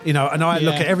 science, and I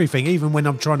look at everything, even when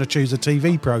I'm trying to choose a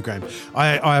TV program.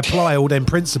 I apply all them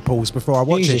principles before I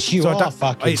watch it. You are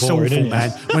fucking it's boring, awful,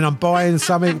 man. When I'm buying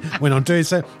something, when I'm doing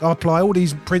something, I apply all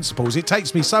these principles. It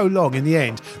takes me so long in the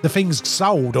end. The thing's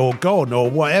sold or gone or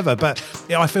whatever, but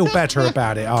I feel better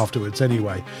about it afterwards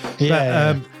anyway.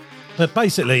 But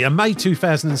basically, a May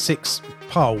 2006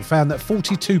 poll found that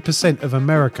 42% of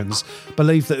Americans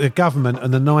believe that the government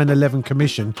and the 9/11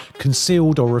 Commission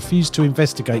concealed or refused to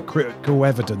investigate critical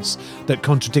evidence that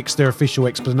contradicts their official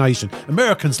explanation.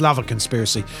 Americans love a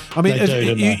conspiracy. I mean,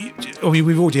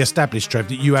 we've already established, Trev,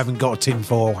 that you haven't got a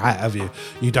tinfoil hat, have you?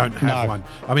 You don't have one.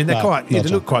 I mean, they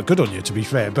look quite good on you, to be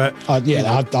fair. But I'd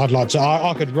like to.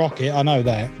 I could rock it. I know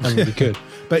that. I really could.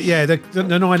 But yeah, the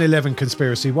 9/11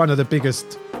 conspiracy, one of the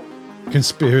biggest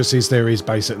conspiracies there is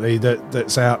basically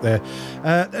that's out there.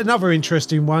 Another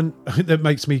interesting one that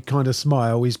makes me kind of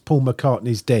smile is Paul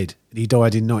McCartney's dead. He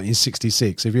died in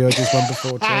 1966. Have you heard this one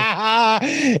before,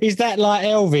 Tim? Is that like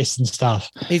Elvis and stuff?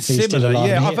 It's similar,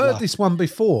 yeah. I've heard this one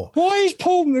before. Why is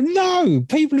Paul? No,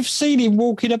 people have seen him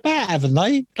walking about, haven't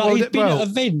they? He's been at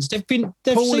events. They've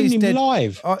seen him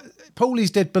live.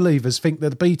 Paulie's dead believers think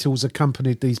that the Beatles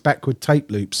accompanied these backward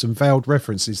tape loops and veiled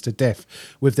references to death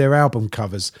with their album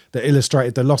covers that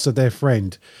illustrated the loss of their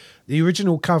friend. The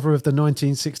original cover of the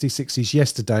 1966's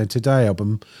Yesterday and Today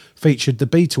album featured the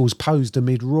Beatles posed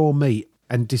amid raw meat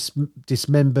and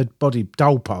dismembered body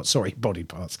parts,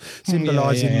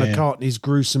 symbolising McCartney's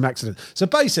gruesome accident. So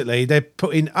basically, they're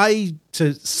putting A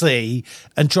to C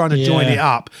and trying to join it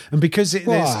up. And because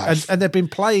and they've been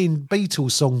playing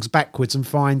Beatles songs backwards and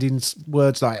finding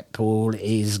words like "Paul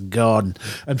is gone"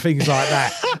 and things like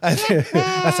that.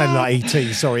 That sounded like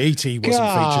E.T. Sorry, E.T. wasn't featured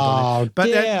on it. But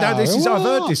I've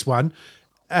heard this one.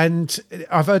 And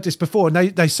I've heard this before, and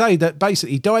they say that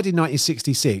basically he died in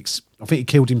 1966. I think he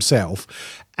killed himself.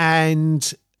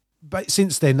 But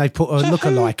since then, they put a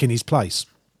lookalike in his place.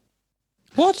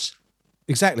 What?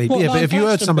 Exactly. But have you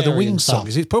heard some of the Wings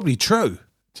songs? It's probably true,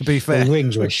 to be fair. The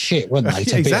Wings were shit, weren't they,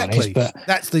 to be honest? But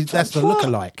that's the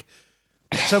lookalike.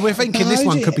 So we're thinking this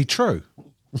one could be true.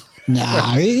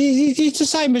 No, it's the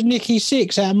same as Nicky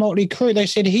Six out of Motley Crue. They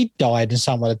said he died and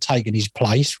someone had taken his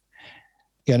place.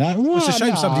 It's a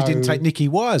shame somebody didn't take Nicky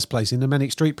Wire's place in the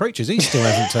Manic Street Preachers. He still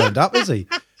hasn't turned up, has he?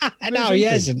 No, he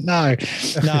hasn't. No,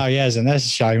 he hasn't. That's a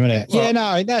shame, isn't it?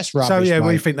 Well, that's rubbish. So, mate.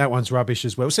 We think that one's rubbish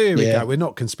as well. So, here we go. We're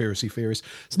not conspiracy theorists.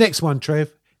 So next one,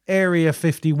 Trev. Area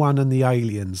 51 and the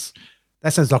Aliens.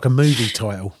 That sounds like a movie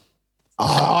title.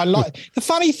 I like the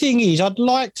funny thing is I'd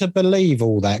like to believe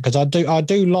all that because I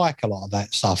do like a lot of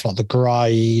that stuff, like the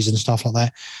greys and stuff like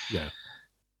that. Yeah.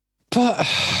 But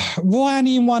why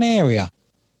only in one area?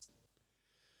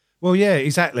 Well, yeah,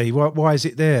 exactly. Why is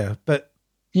it there? But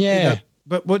yeah.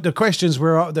 But what the questions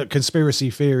that conspiracy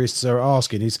theorists are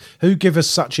asking is who give us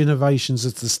such innovations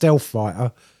as the stealth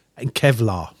fighter and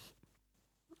Kevlar?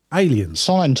 Aliens.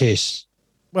 Scientists.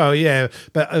 Well, yeah,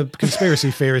 but conspiracy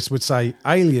theorists would say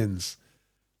aliens.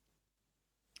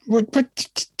 What they've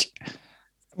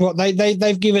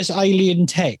given us alien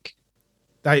tech.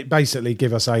 They basically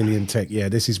give us alien tech. Yeah,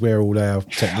 this is where all our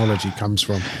technology comes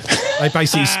from. They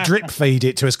basically drip feed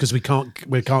it to us because we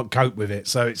can't cope with it.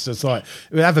 So it's just like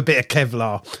we have a bit of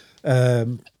Kevlar,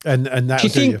 and that'll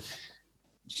do you.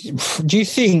 Do you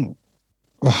think,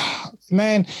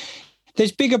 man?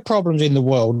 There's bigger problems in the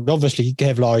world. Obviously,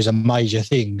 Kevlar is a major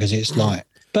thing because it's like,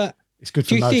 but it's good for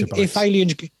do you motorbikes. think if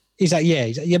aliens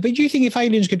but do you think if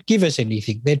aliens could give us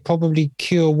anything, they'd probably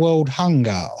cure world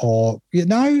hunger or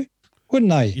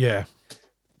wouldn't they? Yeah.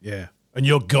 And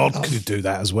your God could do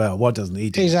that as well. Why doesn't he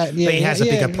do exactly? But he has a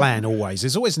bigger plan always.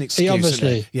 There's always an excuse.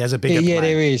 Obviously, he has a bigger plan. Yeah,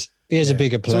 there is. He has a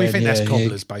bigger plan. So we think that's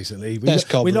cobblers, basically. We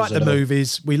like the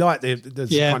movies. We like the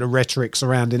kind of rhetoric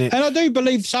surrounding it. And I do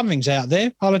believe something's out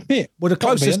there, I'll admit. Well, the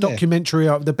closest documentary,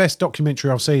 the best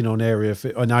documentary I've seen on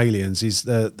aliens is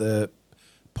the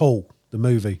Paul, the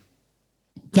movie.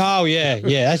 Oh, yeah.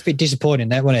 That's a bit disappointing,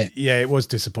 that, wasn't it? Yeah, it was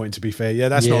disappointing, to be fair. Yeah,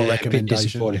 that's not a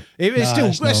recommendation.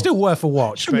 It's still worth a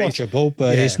watch. It's watchable,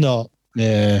 but it's not.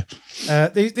 Yeah.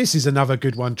 This is another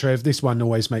good one, Trev. This one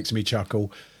always makes me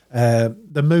chuckle.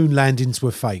 The moon landings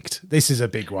were faked. This is a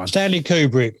big one. Stanley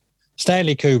Kubrick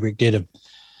did them.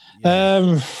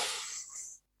 Yeah.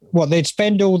 They'd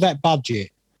spend all that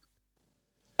budget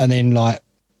and then no,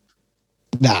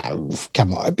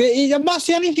 come on. But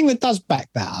the only thing that does back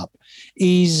that up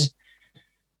is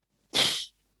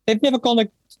they've never gone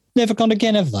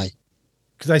again, have they?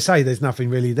 Because they say there's nothing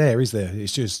really there, is there?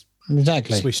 It's just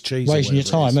Swiss cheese. Wasting your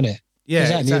time, isn't it? Yeah,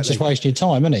 exactly. You're just wasting your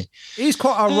time, isn't it? It's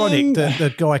quite ironic that the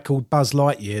guy called Buzz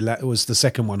Lightyear that was the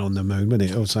second one on the moon,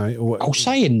 wasn't it?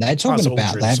 Saying that, talking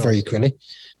about that very quickly.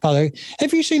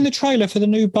 Have you seen the trailer for the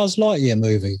new Buzz Lightyear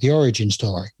movie, The Origin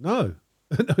Story? No.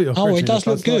 It does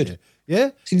look good.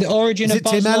 Yeah? The origin of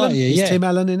Buzz Lightyear. Is Tim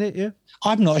Allen in it, yeah?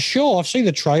 I'm not sure. I've seen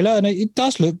the trailer and it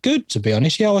does look good, to be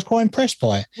honest. Yeah, I was quite impressed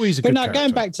by it. Well, he's a good character.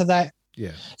 Going back to that,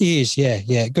 yeah, he is.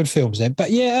 Yeah, good films then. But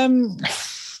yeah,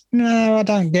 no, I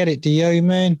don't get it. Do you,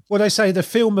 man? Well, they say the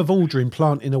film of Aldrin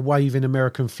planting a waving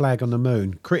American flag on the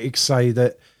moon. Critics say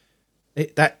that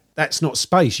that's not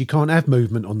space. You can't have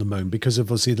movement on the moon because of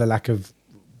obviously the lack of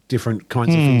different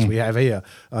kinds of things we have here.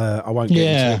 I won't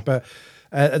get into it, but.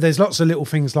 There's lots of little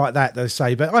things like that they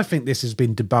say, but I think this has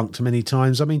been debunked many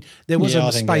times. I mean, there wasn't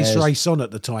a space race on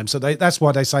at the time, so that's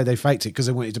why they say they faked it because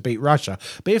they wanted to beat Russia.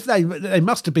 But if they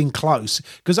must have been close,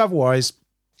 because otherwise,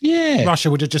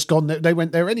 Russia would have just gone. They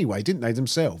went there anyway, didn't they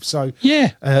themselves? So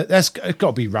that's got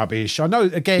to be rubbish. I know.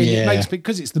 Again, it makes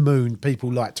because it's the moon.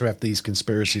 People like to have these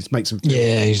conspiracies. Makes them feel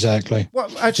exactly.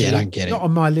 Well, actually, I don't get it. Not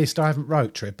on my list. I haven't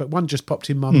wrote Trip, but one just popped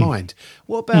in my mind.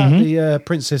 What about the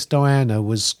Princess Diana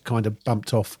was kind of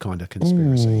bumped off kind of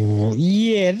conspiracy? Ooh,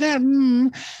 yeah,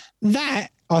 that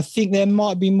I think there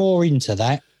might be more into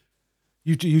that.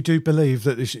 You do believe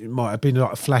that this might have been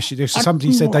like a flash?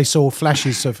 Somebody said they saw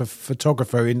flashes of a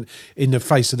photographer in the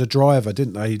face of the driver,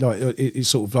 didn't they? Like it's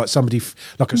sort of like somebody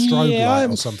like a strobe light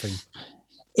or something.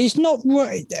 It's not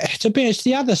to be honest.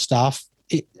 The other stuff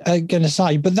I'm going to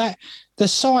say, but that the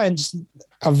science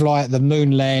of like the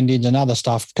moon landings and other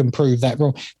stuff can prove that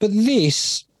wrong. But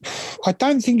this, I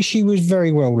don't think she was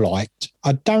very well liked.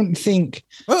 I don't think.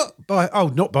 Not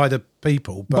by the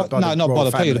people, but not by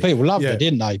the people. The people loved her,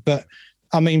 didn't they? But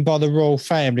I mean, by the royal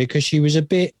family, because she was a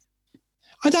bit.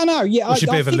 I don't know. Yeah, well, she's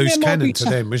a bit of a loose cannon to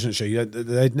them, isn't she?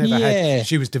 They'd never had.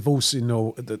 She was divorcing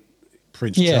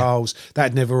Prince Charles. That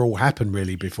had never all happened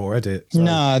really before, had it? So,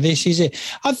 no, this is it.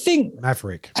 I think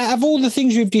Maverick. Out of all the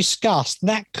things we've discussed,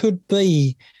 that could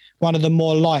be one of the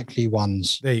more likely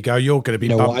ones. There you go. You're going to be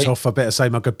bumped off. I better say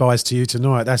my goodbyes to you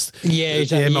tonight. That's the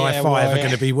MI5 are going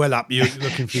to be well up you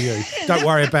looking for you. Don't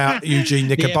worry about Eugene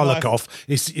Nikobolikov.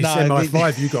 It's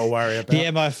MI5 you got to worry about. The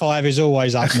MI5 is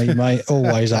always up me, mate.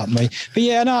 Always up me.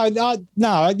 But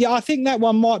I think that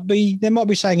one might be. There might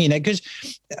be something in it because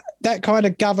that kind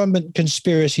of government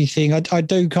conspiracy thing. I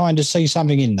do kind of see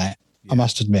something in that. I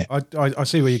must admit. I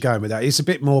see where you're going with that. It's a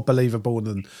bit more believable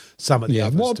than some of the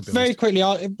others, to be very quickly,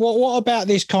 what about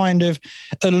this kind of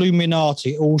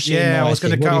Illuminati? I was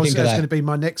going to go. That's going to be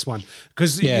my next one.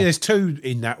 Because there's two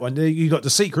in that one. You got the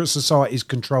secret societies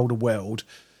control the world.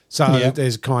 So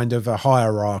there's kind of a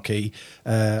hierarchy.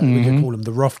 We could call them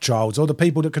the Rothschilds, or the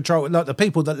people that control, like the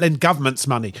people that lend governments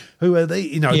money. Who are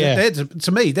they?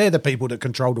 To me, they're the people that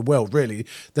control the world. Really,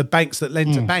 the banks that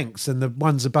lend to banks and the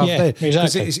ones above there.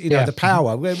 Exactly. It's, the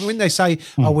power. When they say,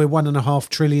 "Oh, we're $1.5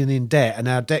 trillion in debt," and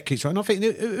our debt keeps rising, I think,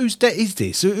 whose debt is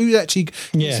this? Who actually?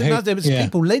 There's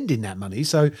people lending that money.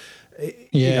 So.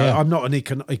 I'm not an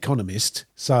economist,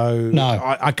 so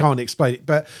I can't explain it.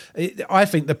 But I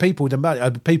think the people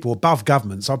above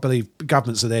governments, I believe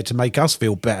governments are there to make us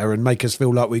feel better and make us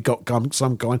feel like we've got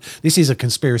some kind. This is a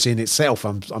conspiracy in itself.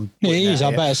 It is.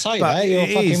 I better say that. You're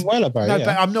fucking well about it. No,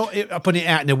 but I'm not putting it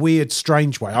out in a weird,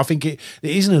 strange way. I think it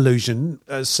is an illusion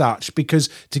as such, because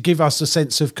to give us a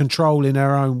sense of control in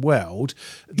our own world,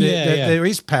 there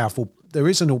is powerful. There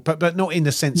is but not in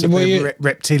the sense of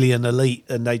reptilian elite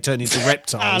and they turn into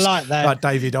reptiles. I like that. Like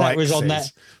David Icke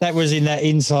says. That was in that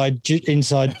inside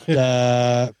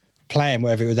plan,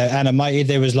 whatever it was. Animated.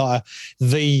 There was like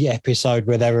the episode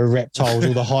where there were reptiles,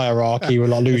 all the hierarchy were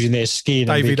like losing their skin.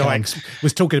 David Icke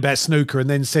was talking about snooker and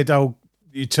then said, "Oh,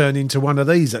 you turn into one of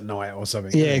these at night or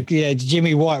something." Yeah.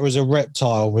 Jimmy White was a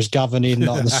reptile, was governing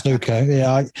like the snooker.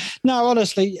 No,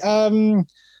 honestly.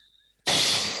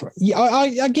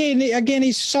 Again,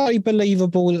 it's slightly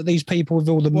believable that these people with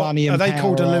all the money and are they power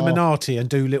called Illuminati and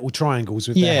do little triangles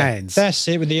with their hands? That's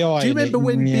it, with the eye. Do you remember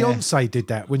when Beyonce did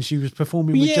that when she was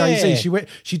performing with Jay-Z?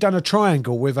 She done a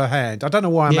triangle with her hand. I don't know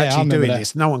why I'm actually doing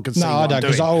this. No one can see. No, I don't,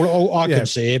 because I can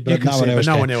see it, but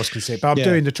no one else can see it. But I'm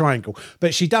doing the triangle.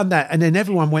 But she done that, and then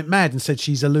everyone went mad and said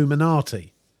she's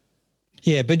Illuminati.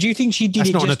 Yeah, but do you think she did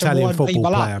it just to wind people up? That's not an Italian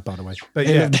football player, by the way. But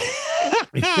yeah.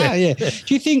 Yeah.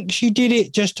 Do you think she did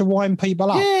it just to wind people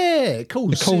up? Yeah, of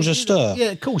course. To cause a stir.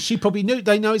 Yeah, of course. She probably knew.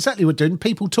 They know exactly what they're doing.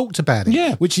 People talked about it.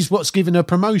 Yeah. Which is what's given her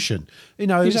promotion.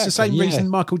 It's the same reason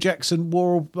Michael Jackson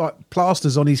wore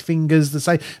plasters on his fingers.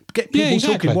 Get people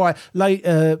talking. Why?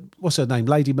 What's her name?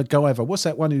 Lady MacGyver. What's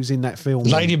that one who's in that film?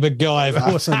 Lady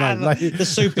MacGyver. What's her name? The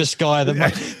super sky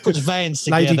that puts vans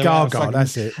together. Lady Gaga.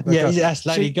 That's it. Yeah, that's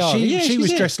Lady Gaga. She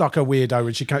was dressed like a weirdo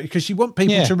when she came, because she want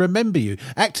people to remember you.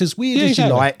 Act as weird as you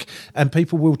like, and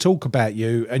people will talk about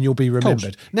you, and you'll be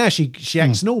remembered. Now she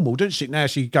acts normal, doesn't she? Now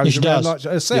she goes around like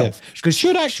herself. Because she's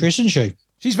a good actress, isn't she?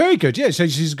 She's very good, so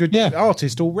she's a good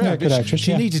artist all round. Good actress,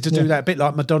 she needed to do that, a bit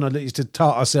like Madonna used to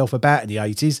tart herself about in the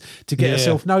 80s to get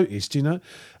herself noticed, Not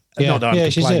that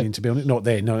I'm complaining, to be honest. Not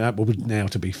there, now,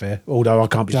 to be fair. Although I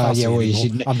can't be fussy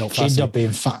anymore. I'm not fussy. She's not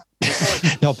being fun.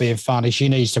 Not being funny. She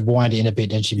needs to wind it in a bit,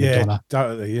 doesn't she, Madonna?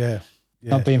 Totally, yeah.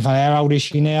 Not being funny. How old is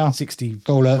she now?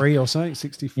 63 or something,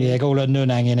 64. Yeah, got all her nun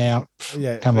hanging out.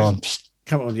 Yeah. Come on,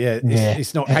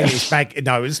 It's not hanging its bag.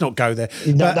 No, let's not go there.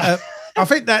 But, I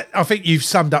think you've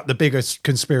summed up the biggest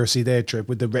conspiracy there, Trev,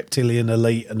 with the reptilian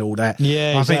elite and all that.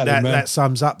 Yeah, I think that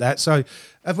sums up that. So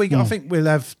have we? I think we'll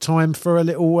have time for a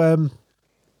little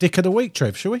dick of the week,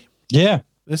 Trev. Shall we? Yeah,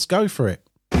 let's go for it.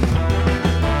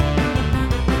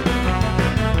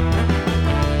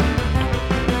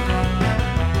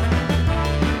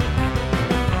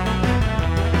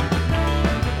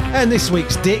 And this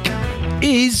week's dick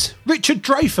is Richard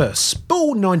Dreyfuss,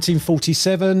 born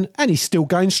 1947, and he's still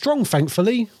going strong,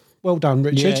 thankfully. Well done,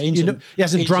 Richard. Yeah, he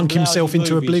hasn't drunk himself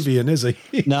into oblivion, has he?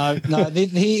 No.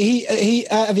 He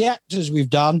out of the actors we've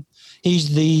done,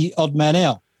 he's the odd man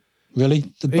out,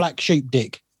 really. The black sheep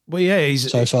dick. Well, yeah, he's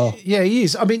so far. Yeah, he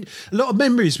is. I mean, a lot of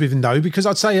memories with him, though, because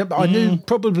I'd say I knew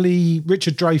probably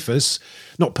Richard Dreyfuss,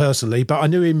 not personally, but I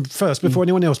knew him first before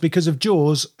anyone else because of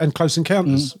Jaws and Close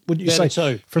Encounters. Wouldn't you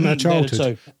say from our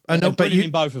childhood? But you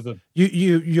in both of them.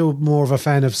 You're more of a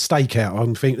fan of Stakeout,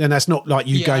 I think, and that's not like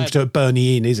you going to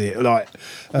Bernie Inn, is it? Like,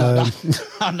 no.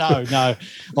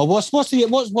 Well, what's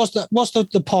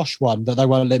the posh one that they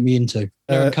won't let me into?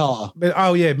 Miller and Carter.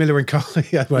 Oh yeah, Miller and Carter.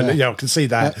 Yeah, I can see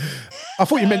that. I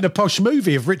thought you meant the posh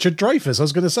movie of Richard Dreyfuss. I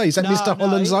was going to say, is that Mr.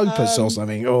 Holland's Opus or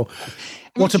something? Or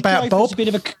what about Bob? He's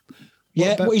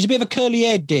a bit of a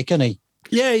curly-haired dick, isn't he?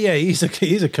 Yeah, he's a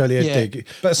curly-haired dick.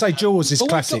 But I say Jaws is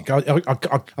classic.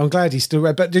 I'm glad he's still.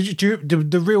 But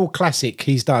the real classic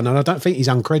he's done, and I don't think he's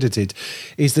uncredited,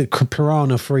 is the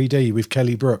Piranha 3D with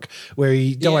Kelly Brook, where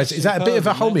he dies. Is that a bit of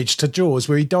a homage to Jaws,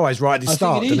 where he dies right at the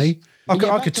start, doesn't he?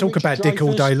 I could talk about Dick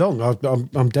all day long.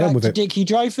 I'm down with it. Dickie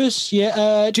Dreyfuss,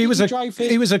 yeah.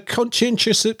 He was a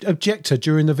conscientious objector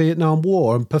during the Vietnam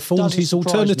War and performed his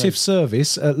alternative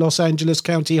service at Los Angeles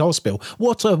County Hospital.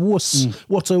 What a wuss!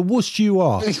 What a wuss you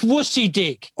are! Wussy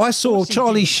Dick. I saw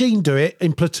Charlie Sheen do it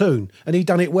in Platoon, and he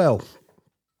done it well.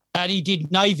 And he did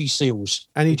Navy SEALs.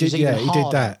 And he did, he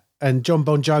did that. and John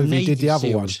Bon Jovi Navy did the other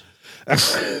SEALs. one.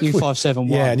 U571.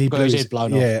 Yeah, and he got blew his his head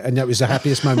blown yeah, and that was the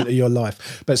happiest moment of your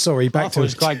life. But sorry, off. back to It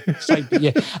was great.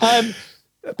 Yeah.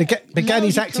 Began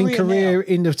his acting career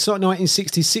in the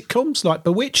 1960s sitcoms like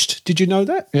Bewitched. Did you know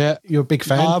that? Yeah. You're a big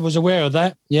fan. I was aware of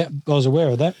that. Yeah, I was aware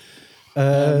of that.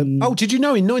 Did you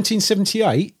know in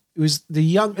 1978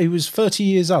 he was 30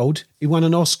 years old. He won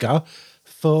an Oscar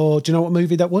for, do you know what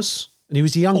movie that was? And he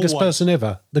was the youngest person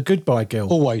ever, The Goodbye Girl.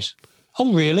 Always.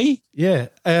 Oh, really? Yeah.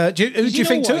 Who do you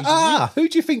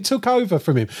think took over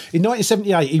from him? In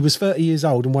 1978, he was 30 years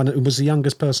old and was the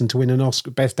youngest person to win an Oscar,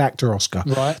 Best Actor Oscar.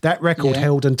 Right. That record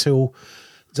held until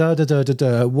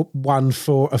won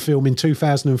for a film in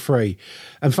 2003.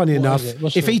 And funny enough,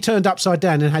 if he turned upside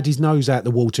down and had his nose out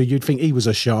the water, you'd think he was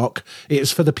a shark. It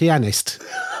was for The Pianist.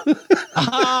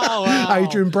 Oh, wow.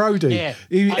 Adrian Brody. Yeah.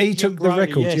 He took the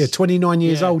record. Yes. Yeah, 29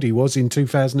 years old he was in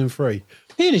 2003.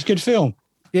 It is a good film.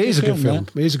 Yeah, it is a good film.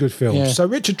 It is a good film. Yeah. So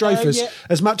Richard Dreyfuss,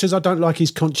 as much as I don't like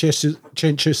his conscientious,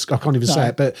 I can't even say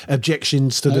it, but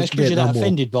objections to the Vietnam War.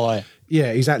 Offended by it.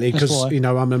 Yeah, exactly. Because I'm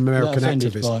an American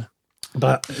activist.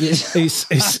 But he's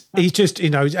just,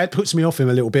 it puts me off him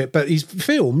a little bit. But his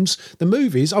films, the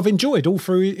movies, I've enjoyed all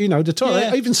through, the time.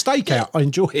 Yeah. Even Stakeout, I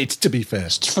enjoyed, to be fair.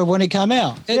 For when it came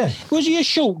out. Yeah. Was he a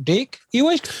short dick? He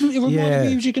always reminded me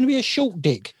he was going to be a short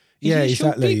dick. Yeah,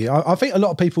 exactly. I think a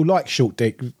lot of people like Short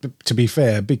Dick, to be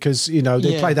fair, because,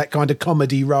 they play that kind of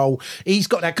comedy role. He's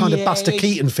got that kind of Buster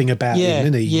Keaton thing about him,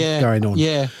 isn't he? Going on.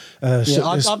 Yeah.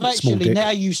 I've actually,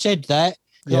 now you said that,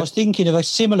 I was thinking of a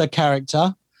similar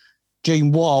character,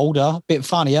 Gene Wilder, a bit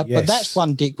funnier, but that's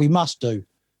one dick we must do.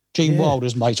 Gene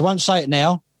Wilder's mate. I won't say it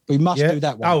now. We must do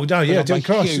that one. Oh, no, yeah,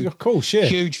 of course, yeah.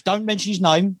 Huge. Don't mention his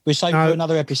name. We're saving for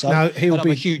another episode. No, he'll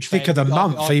be Dick of the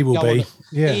Month, he will be.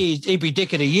 Yeah. He'd be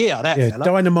Dick of the Year, that fella.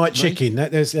 Dynamite Chicken.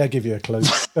 That'll give you a clue.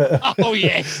 Oh,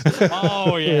 yes.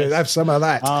 Oh, yes. Have some of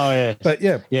that. Oh, yeah. But,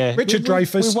 yeah. Richard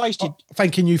Dreyfuss, we wasted.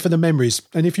 Thanking you for the memories.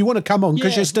 And if you want to come on,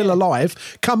 because you're still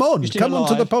alive, come on. Come on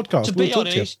to the podcast. To be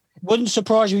honest, wouldn't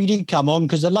surprise you if you did come on,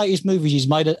 because the latest movies he's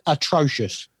made are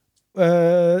atrocious.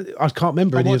 I can't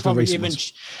remember any of the recent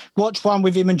ones. Watch one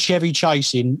with him and Chevy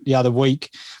Chase in the other week,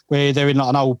 where they're in like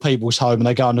an old people's home and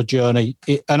they go on a journey.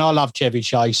 And I love Chevy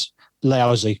Chase.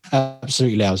 Lousy,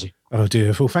 absolutely lousy. Oh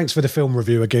dear! Well, thanks for the film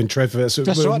review again, Trevor. So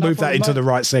we'll move that into the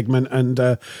right segment, and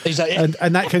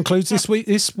that concludes this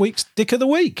week's Dick of the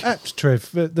Week.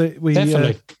 Trev, we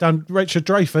done Richard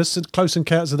Dreyfuss and Close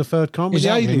Encounters of the Third Kind with the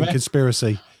alien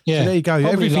conspiracy. Yeah, so there you go.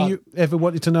 Everything you ever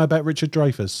wanted to know about Richard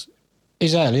Dreyfuss.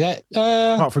 Exactly that.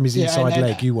 Apart from his inside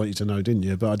leg, you wanted to know, didn't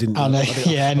you? But I didn't. And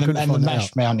the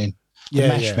Mash Mountain. The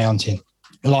Mash Mountain.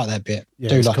 I like that bit.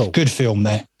 Yeah, cool. Good film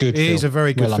there. It is a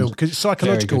very good film because it's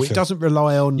psychological. It doesn't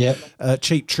rely on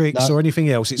cheap tricks or anything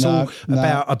else. It's all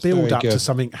about a build up to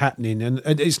something happening, and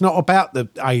it's not about the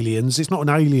aliens. It's not an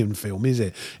alien film, is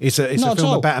it? It's a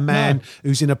film about a man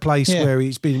who's in a place where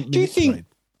he's been. Do you think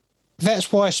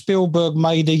that's why Spielberg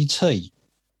made E.T.?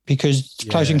 Because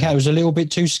Close Encounter was a little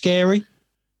bit too scary.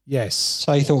 Yes.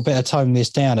 So he thought better tone this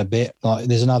down a bit. Like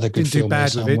there's another good film.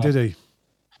 Didn't do bad with it, did he?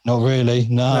 Not really,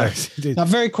 no. Now,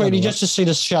 very quickly, just to see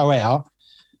the show out,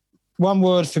 one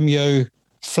word from you,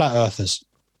 flat earthers.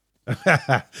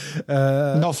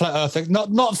 Not flat earther,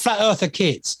 not flat earther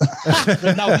kids.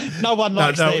 no one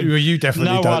likes them. You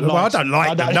definitely don't. Well, I don't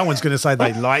like them. No one's going to say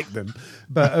they like them,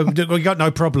 but we got no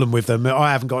problem with them.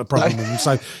 I haven't got a problem with them.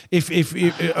 So if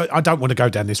I don't want to go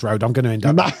down this road, I'm going to end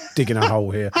up digging a hole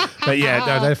here. But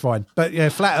they're fine. But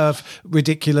flat Earth,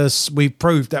 ridiculous. We've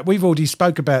proved that. We've already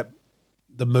spoke about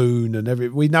the moon and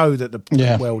everything. We know that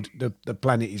the world, the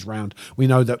planet is round. We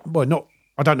know that. Well, not.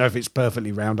 I don't know if it's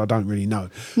perfectly round. I don't really know.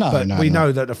 We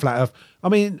know that the flat Earth. I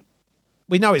mean,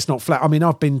 we know it's not flat. I mean,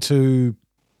 I've been to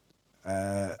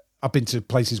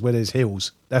places where there's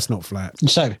hills. That's not flat.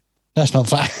 So that's not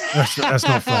flat. That's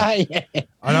not flat.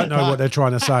 I don't know what they're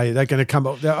trying to say. They're going to come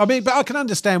up there. I mean, but I can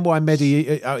understand why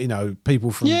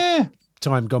people from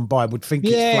time gone by would think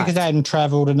it's flat. Because they hadn't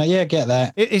travelled and get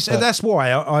that. That's why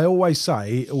I always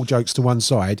say, all jokes to one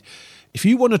side, if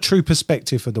you want a true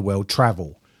perspective of the world,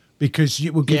 travel. Because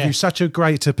it will give you such a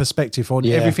greater perspective on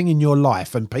everything in your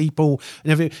life and people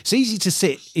and everything. It's easy to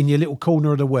sit in your little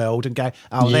corner of the world and go,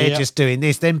 they're just doing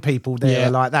this. Then people there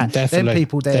are like that. Then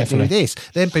people there do this.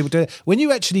 Then people do it. When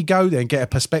you actually go there and get a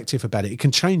perspective about it, it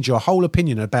can change your whole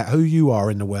opinion about who you are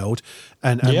in the world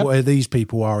and where these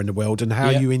people are in the world and how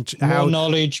you... more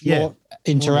knowledge, more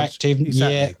interactive.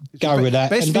 Exactly. Go with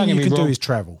that. Best thing you can do is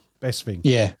travel. Best thing.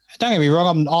 Yeah. Don't get me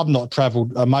wrong, I'm not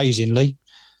travelled amazingly.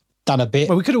 done a bit.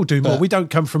 Well, we could all do more. We don't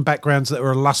come from backgrounds that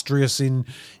are illustrious in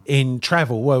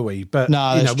travel, were we? But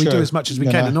no, you know, we do as much as we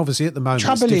can, and obviously at the moment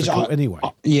it's difficult anyway.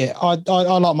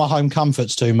 I like my home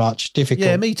comforts too much. Difficult.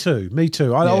 Yeah, me too.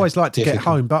 I always like to get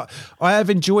home, but I have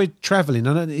enjoyed travelling,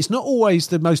 and it's not always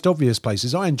the most obvious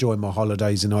places. I enjoy my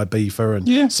holidays in Ibiza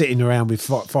and sitting around with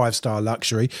 5-star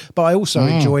luxury, but I also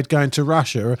enjoyed going to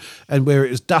Russia and where it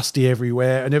was dusty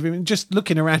everywhere and everything, just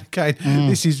looking around going,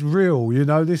 this is real, you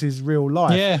know, this is real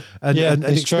life. Yeah. And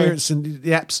experiencing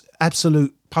the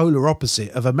absolute polar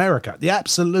opposite of America, the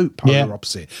absolute polar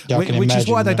opposite, which is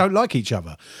why they don't like each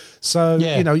other. So,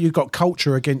 you know, you've got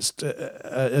culture against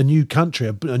a new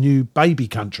country, a new baby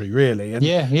country, really. And,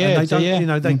 and they don't, you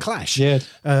know, they clash. Yeah.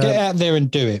 Get out there and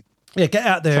do it. Yeah, get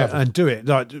out there and do it.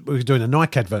 Like we're doing a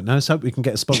Nike advert now, so hope we can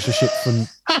get a sponsorship from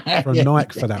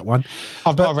Nike for that one.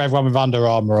 I've had one with Under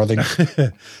Armour, I think.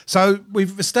 So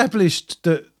we've established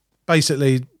that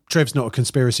basically Trev's not a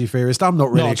conspiracy theorist. I'm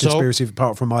not really a conspiracy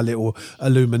apart from my little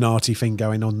Illuminati thing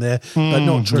going on there, but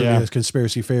not truly a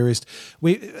conspiracy theorist.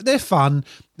 They're fun.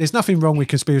 There's nothing wrong with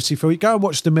conspiracy theory. Go and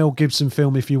watch the Mel Gibson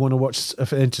film if you want to watch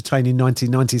an entertaining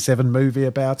 1997 movie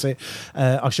about it.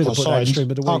 I should have put that in stream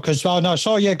of the week.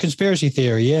 Conspiracy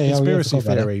theory. Yeah, conspiracy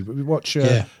theory. We watch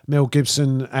Mel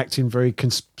Gibson acting very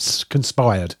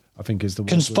conspired, I think is the word.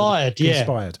 Conspired.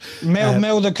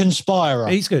 Mel the Conspirer.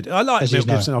 He's good. I like Mel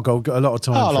Gibson. I've got a lot of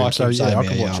time for him. So I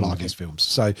can watch all of his films.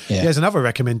 So there's another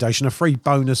recommendation, a free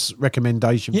bonus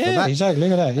recommendation for that. Yeah, exactly.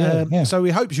 Look at that. So we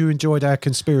hope you enjoyed our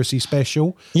conspiracy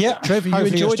special. Yeah. Trevor, you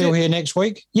hopefully enjoyed you're still it? here next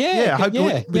week. I hope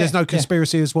there's no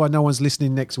conspiracy as why no one's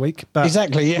listening next week. But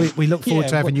exactly. We look forward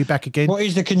to having you back again. What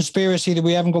is the conspiracy that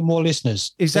we haven't got more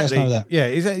listeners? Exactly. Let us know that.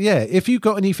 Yeah. If you've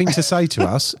got anything to say to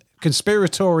us,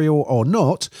 conspiratorial or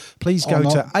not, please go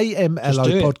to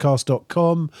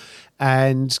amlopodcast.com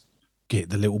and get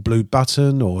the little blue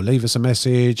button or leave us a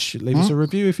message, leave us a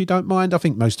review if you don't mind. I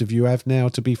think most of you have now,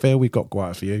 to be fair. We've got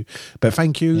quite a few. But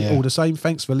thank you all the same.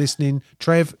 Thanks for listening.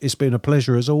 Trev, it's been a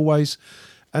pleasure as always.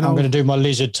 And I'm going to do my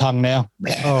lizard tongue now.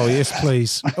 Oh, yes,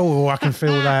 please. Oh, I can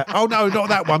feel that. Oh, no, not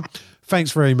that one.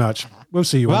 Thanks very much. We'll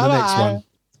see you on the next one.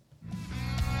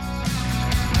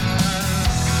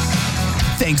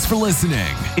 Thanks for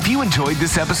listening. If you enjoyed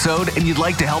this episode and you'd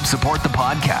like to help support the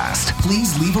podcast,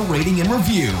 please leave a rating and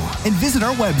review and visit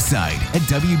our website at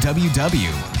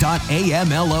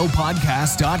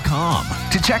www.amlopodcast.com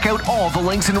to check out all the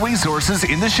links and resources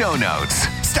in the show notes.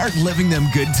 Start living them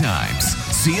good times.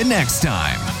 See you next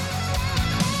time.